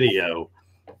the video.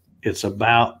 It's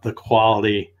about the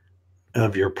quality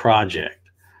of your project.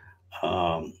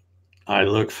 I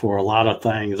look for a lot of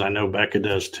things. I know Becca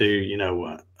does too, you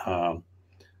know,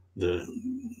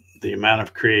 the amount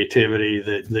of creativity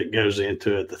that goes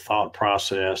into it, the thought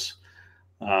process.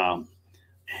 And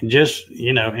just,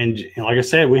 you know, and like I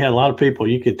said, we had a lot of people,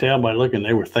 you could tell by looking,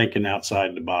 they were thinking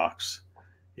outside the box.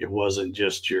 It wasn't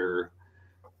just your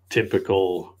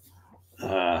typical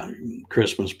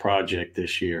Christmas project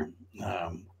this year.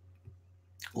 A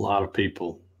lot of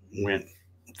people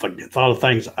thought of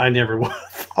things I never would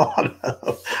have thought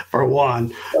of, for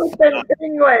one.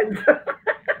 Penguins.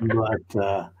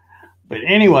 But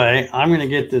anyway, I'm going to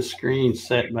get this screen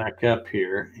set back up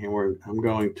here, and I'm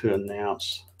going to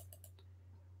announce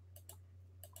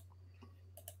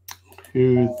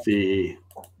who the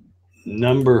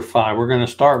number 5. We're going to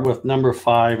start with number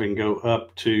 5 and go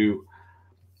up to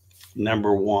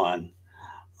number 1.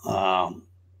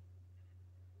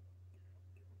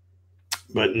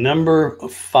 But number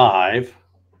 5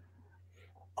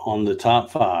 on the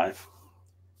top 5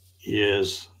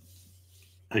 is,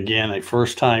 again, a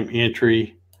first-time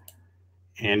entry,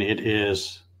 and it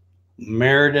is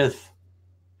Meredith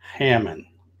Hammond.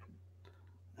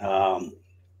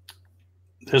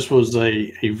 This was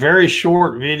a very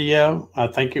short video. I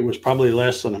think it was probably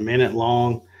less than a minute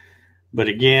long. But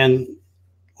again,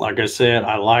 like I said,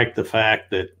 I like the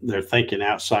fact that they're thinking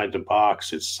outside the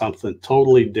box. It's something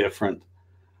totally different.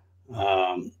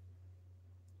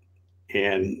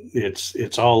 And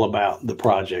it's all about the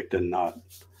project and not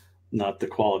the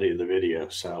quality of the video.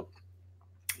 So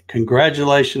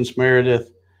congratulations,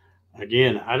 Meredith.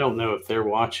 Again, I don't know if they're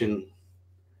watching.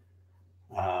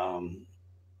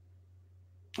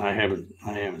 I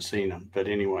haven't seen them, but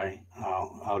anyway,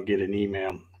 I'll get an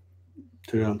email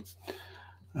to them.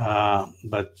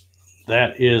 But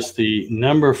that is the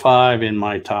number 5 in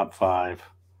my top 5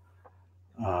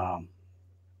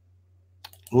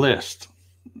 list.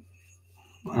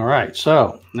 All right,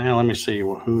 so now let me see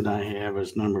who I have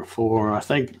as number 4. I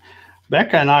think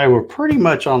Becca and I were pretty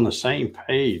much on the same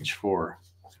page for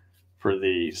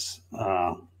these,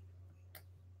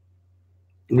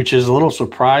 which is a little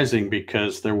surprising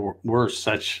because there were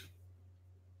such,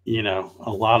 you know,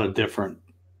 a lot of different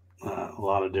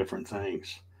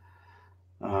things.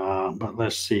 But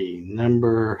let's see,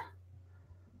 number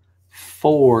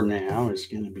 4 now is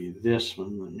going to be this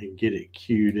one. Let me get it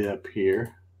queued up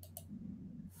here.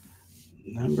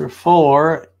 Number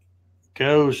 4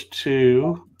 goes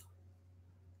to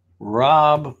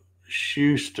Rob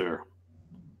Schuster,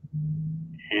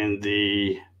 and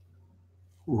the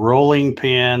rolling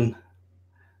pin.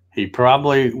 He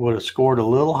probably would have scored a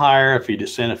little higher if he'd have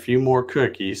sent a few more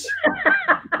cookies.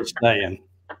 Just saying.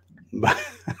 But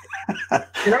I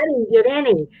didn't get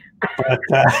any. But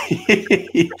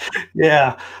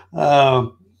yeah.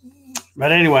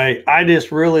 But anyway, I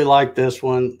just really like this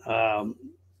one.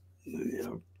 You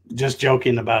know, just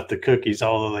joking about the cookies,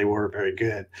 although they were very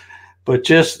good. But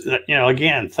just, you know,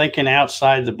 again, thinking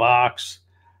outside the box.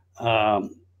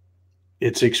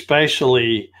 It's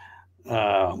especially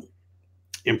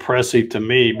impressive to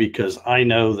me because I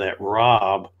know that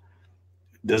Rob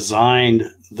designed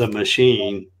the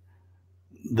machine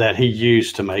that he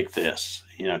used to make this,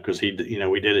 you know, because we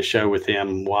did a show with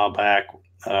him a while back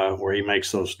where he makes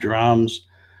those drums,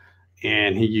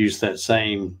 and he used that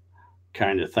same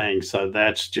kind of thing. So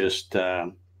that's just,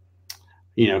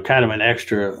 you know, kind of an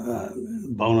extra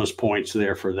bonus points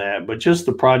there for that. But just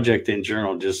the project in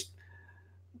general,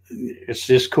 it's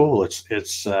just cool.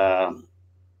 It's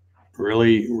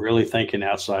really thinking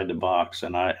outside the box,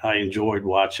 and I enjoyed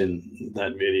watching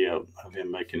that video of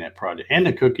him making that project, and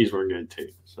the cookies were good too.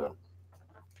 So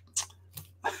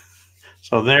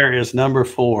there is number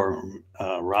 4,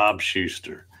 Rob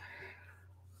Schuster.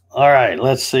 All right,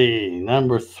 let's see.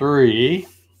 Number 3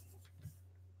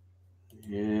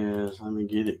 is, let me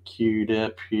get it queued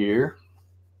up here.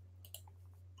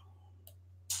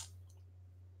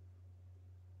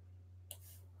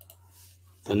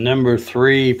 The number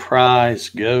 3 prize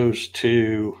goes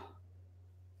to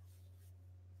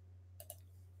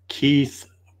Keith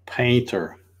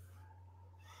Painter.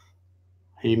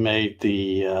 He made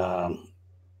the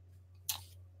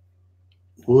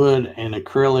wood and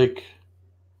acrylic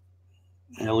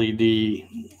LED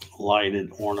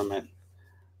lighted ornament.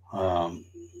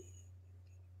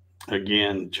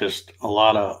 Again, just a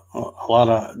lot of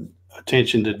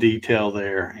attention to detail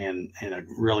there, and a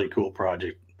really cool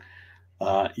project.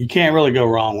 You can't really go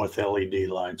wrong with LED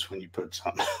lights when you put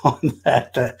something on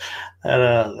that.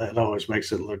 That always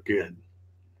makes it look good.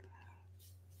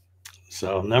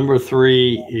 So number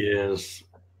 3 is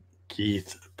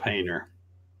Keith Painter.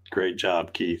 Great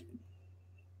job, Keith.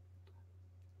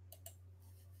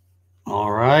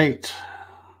 All right.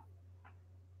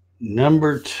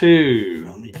 Number 2.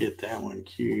 Let me get that one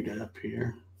queued up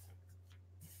here.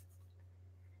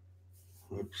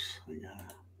 Oops, I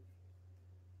got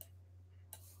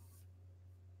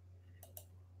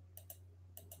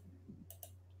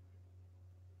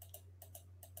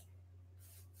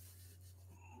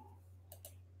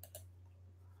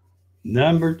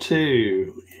Number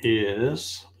 2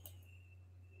 is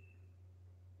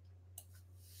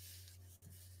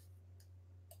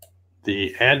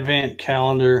the Advent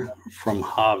calendar from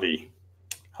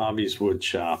Javi's Wood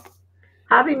Shop.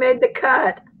 Javi made the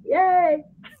cut. Yay!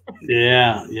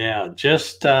 Yeah.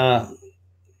 Just, I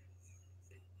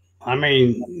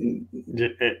mean,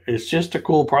 it's just a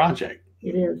cool project.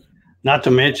 It is. Not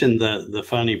to mention the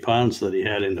funny puns that he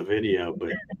had in the video,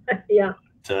 but yeah.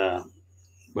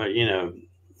 But you know,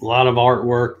 a lot of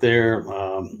artwork there.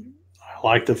 I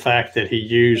like the fact that he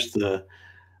used the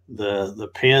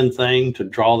pen thing to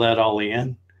draw that all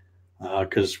in,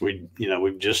 because we've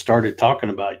just started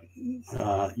talking about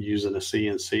using a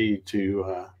CNC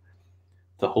to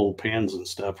hold pens and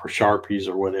stuff, or Sharpies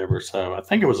or whatever. So I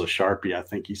think it was a Sharpie. I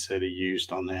think he said he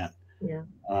used on that. Yeah.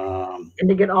 And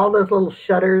to get all those little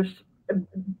shutters,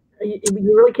 you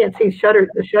really can't see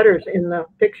the shutters in the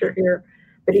picture here,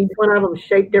 but each one of them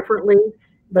shaped differently.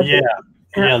 But yeah.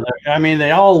 I mean,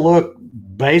 they all look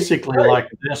basically like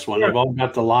this one. Yeah. They've all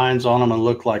got the lines on them and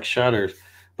look like shutters.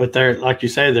 But they're, like you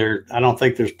say, I don't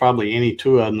think there's probably any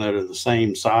two of them that are the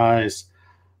same size.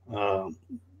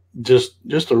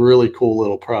 Just a really cool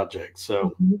little project.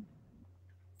 So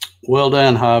well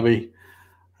done, Javi.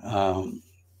 And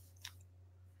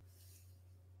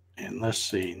let's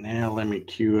see. Now let me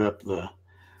cue up the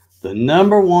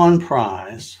number 1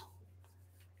 prize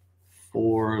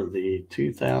for the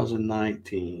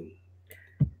 2019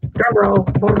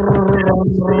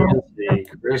 CNC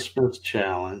Christmas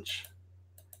Challenge.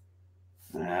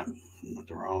 Went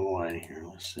the wrong way here.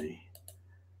 Let's see.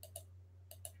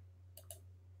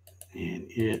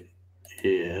 And it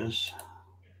is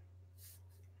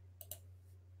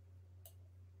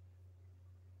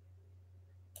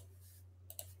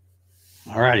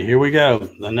all right. Here we go.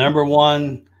 The number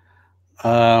 1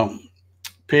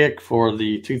 pick for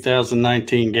the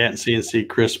 2019 Gatton CNC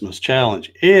Christmas Challenge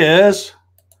is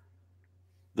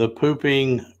the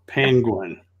Pooping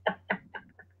Penguin.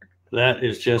 That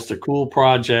is just a cool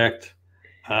project.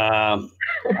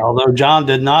 Although John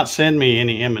did not send me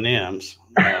any M&Ms.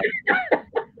 I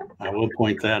will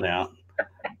point that out.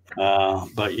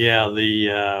 But yeah,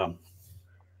 the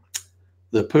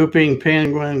Pooping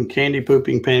Penguin, Candy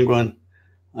Pooping Penguin.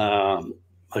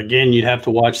 Again, you'd have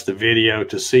to watch the video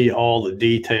to see all the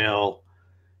detail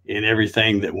and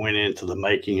everything that went into the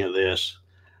making of this.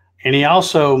 And he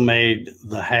also made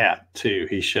the hat too.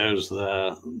 He shows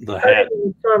the hat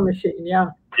sewing machine, yeah,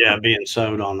 being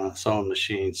sewed on a sewing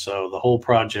machine. So the whole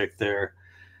project there,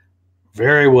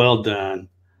 very well done.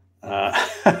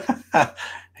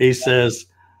 He says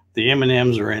the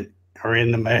M&Ms are in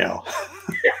the mail.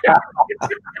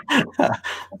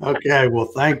 Okay, well,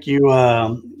 thank you,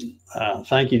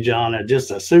 John.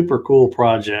 Just a super cool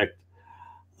project.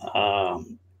 I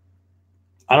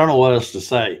don't know what else to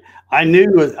say. I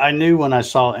knew when I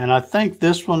saw, and I think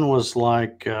this one was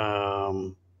like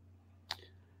in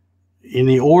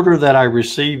the order that I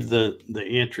received the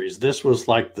entries. This was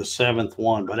like the 7th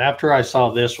one, but after I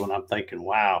saw this one, I'm thinking,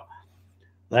 wow,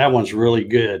 that one's really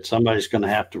good. Somebody's going to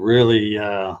have to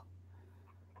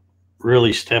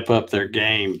really step up their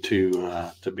game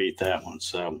to beat that one.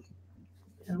 So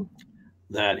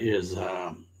that is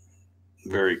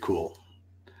very cool.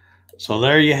 So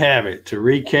there you have it. To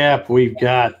recap, we've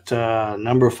got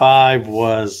number 5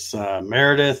 was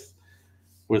Meredith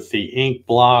with the ink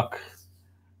block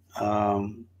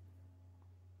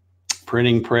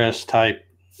printing press type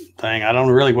thing. I don't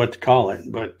know really what to call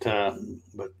it, but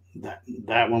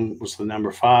that one was the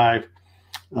number 5.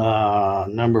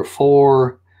 Number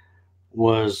 4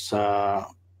 was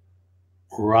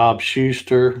Rob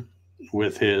Schuster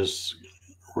with his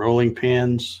rolling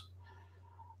pins.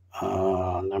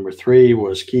 Number 3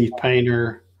 was Keith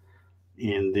Painter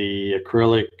in the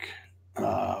acrylic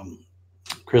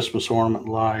Christmas ornament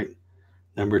light.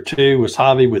 Number 2 was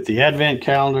Javi with the Advent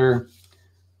calendar.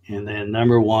 And then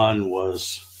number 1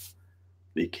 was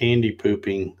the Candy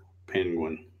Pooping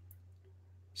Penguin.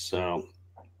 So,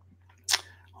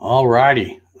 all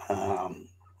righty.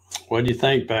 What do you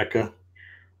think, Becca?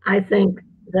 I think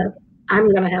that I'm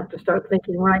going to have to start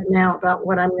thinking right now about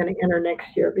what I'm going to enter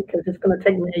next year, because it's going to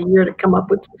take me a year to come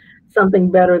up with something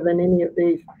better than any of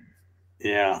these.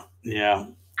 Yeah.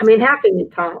 I mean, how can you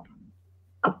top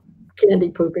a Candy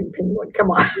Pooping Penguin?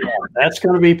 Come on. Yeah, that's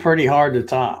going to be pretty hard to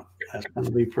top. That's going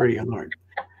to be pretty hard.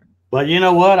 But you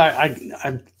know what? I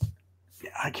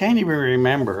can't even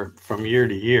remember from year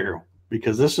to year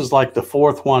because this is like the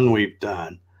fourth one we've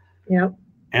done. Yep.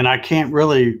 And I can't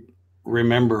really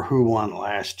remember who won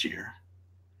last year.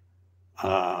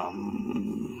 I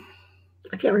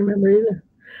can't remember either.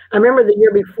 I remember the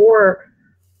year before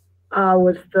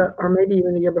or maybe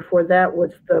even the year before that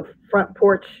was the front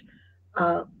porch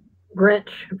Grinch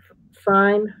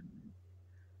sign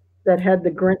that had the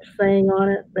Grinch saying on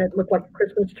it that looked like a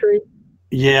Christmas tree.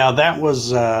 Yeah, that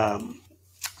was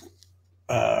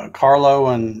Carlo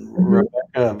and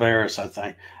Rebecca Veras, I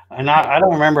think. And I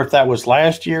don't remember if that was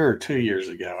last year or 2 years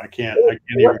ago. I can't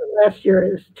even. Last year.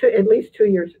 It was at least 2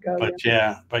 years ago.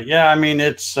 But yeah, I mean,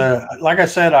 it's like I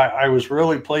said, I was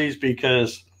really pleased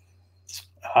because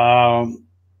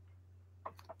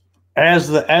as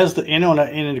the you know,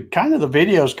 and kind of the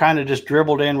videos kind of just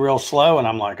dribbled in real slow, and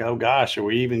I'm like, oh gosh, are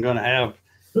we even going to have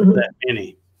that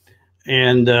many?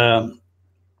 And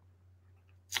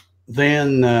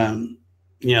then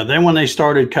you know, then when they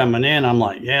started coming in, I'm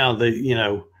like, yeah, you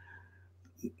know,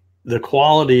 the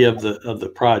quality of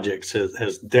the projects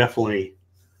has definitely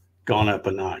gone up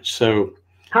a notch. So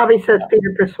Javi says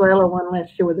Peter Persuela won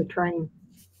last year with a train.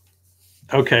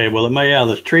 Okay, well,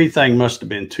 the tree thing must have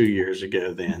been 2 years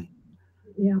ago then.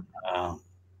 Yeah.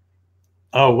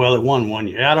 Oh, well, it won 1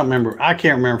 year. I don't remember. I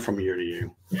can't remember from year to year.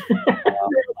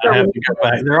 I have to go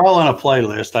back. They're all on a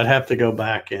playlist. I'd have to go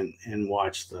back and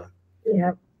watch the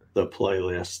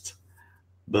playlist.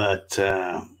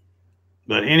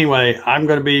 But anyway, I'm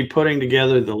going to be putting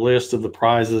together the list of the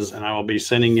prizes, and I will be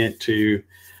sending it to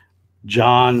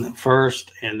John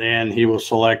first, and then he will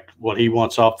select what he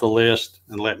wants off the list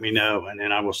and let me know, and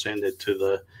then I will send it to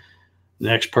the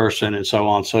next person, and so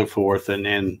on and so forth. And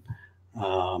then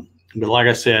but like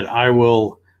I said, I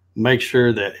will make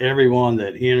sure that everyone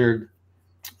that entered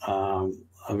a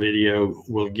video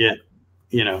will get,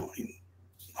 you know,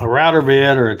 a router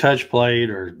bit or a touch plate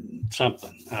or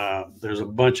something. There's a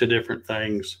bunch of different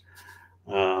things.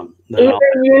 Even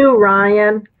you,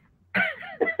 Ryan.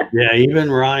 Yeah, even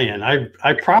Ryan.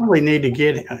 I probably need to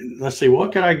get, let's see,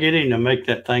 what could I get him to make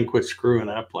that thing quit screwing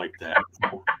up like that?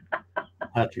 I'll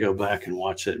have to go back and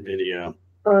watch that video.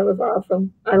 Oh, it was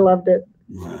awesome. I loved it.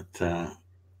 But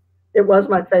it was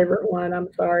my favorite one. I'm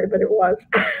sorry, but it was.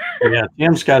 Yeah,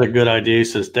 Tim's got a good idea. He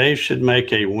says Dave should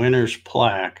make a winner's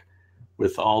plaque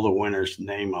with all the winners'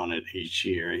 name on it each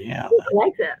year. Yeah. I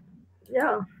like that.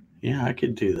 Yeah. Yeah, I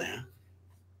could do that.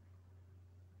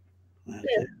 That's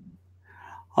it.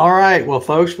 All right. Well,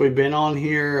 folks, we've been on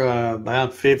here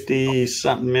about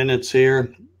 50-something minutes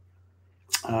here.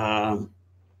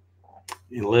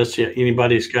 Unless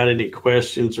anybody's got any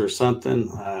questions or something,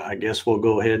 I guess we'll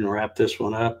go ahead and wrap this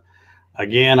one up.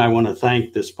 Again, I want to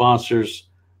thank the sponsors,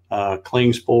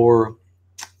 Klingspor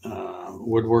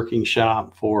Woodworking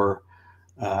Shop, for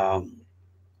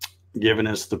giving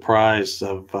us the prize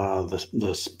of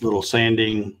this little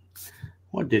sanding.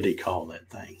 What did he call that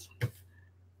thing?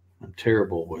 I'm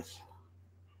terrible with.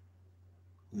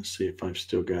 Let's see if I've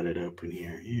still got it open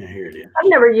here. Yeah, here it is. I've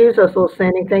never used those little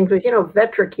sanding things, but you know,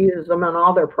 Vectric uses them on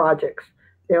all their projects.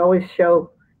 They always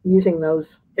show using those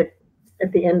at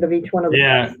the end of each one of them.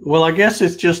 Yeah, well, I guess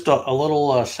it's just a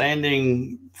little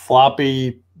sanding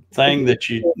floppy thing that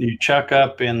you chuck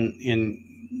up in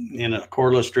a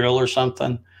cordless drill or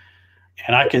something.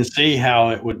 And I can see how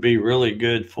it would be really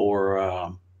good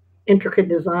for intricate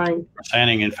design. For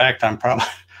sanding. In fact, I'm probably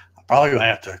going to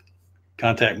have to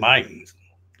contact Mike and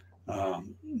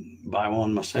buy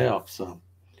one myself. So,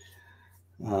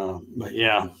 but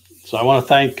yeah, so I want to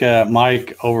thank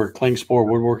Mike over at Klingspor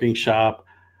Woodworking Shop.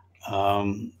 I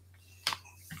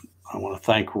want to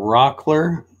thank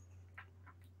Rockler,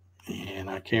 and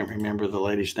I can't remember the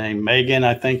lady's name. Megan,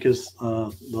 I think, is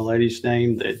the lady's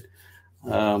name that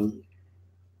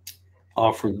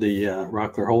offered the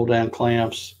Rockler hold down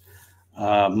clamps.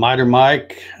 Miter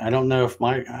Mike, I don't know if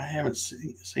Mike, I haven't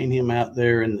seen him out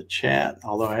there in the chat,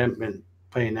 although I haven't been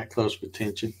paying that close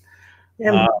attention.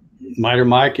 Yeah. Miter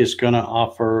Mike is going to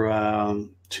offer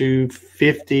two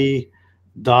 $50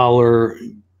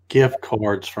 gift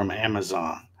cards from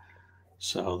Amazon,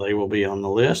 so they will be on the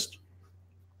list.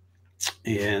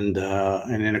 And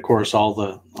then of course all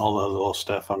the little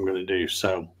stuff I'm going to do.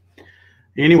 So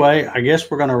anyway, I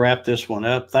guess we're going to wrap this one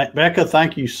up. Becca,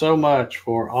 thank you so much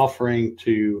for offering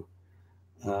to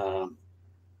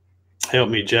help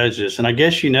me judge this. And I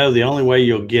guess, you know, the only way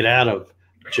you'll get out of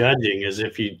judging is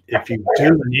if you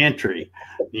do an entry,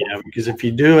 you know, because if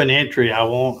you do an entry, I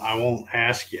won't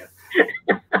ask you.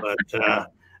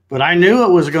 But I knew it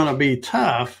was going to be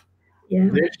tough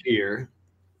this year,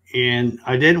 and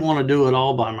I didn't want to do it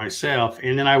all by myself.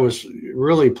 And then I was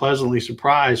really pleasantly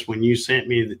surprised when you sent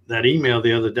me that email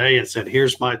the other day and said,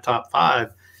 here's my top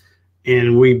 5.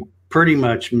 and we pretty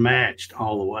much matched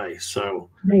all the way. So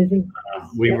Amazing.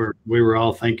 we were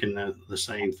all thinking the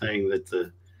same thing, that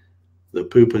the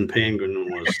pooping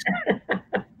penguin was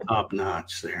top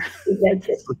notch there.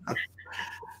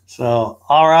 So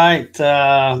all right,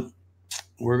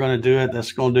 we're going to do it.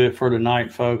 That's going to do it for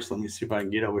tonight, folks. Let me see if I can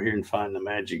get over here and find the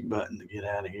magic button to get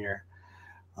out of here.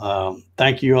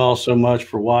 Thank you all so much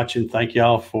for watching. Thank you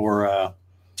all for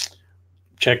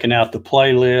checking out the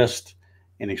playlist,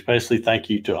 and especially thank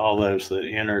you to all those that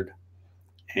entered.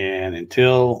 And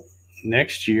until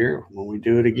next year, when we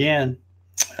do it again,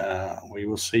 we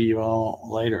will see you all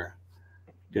later.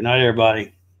 Good night,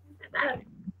 everybody. Bye.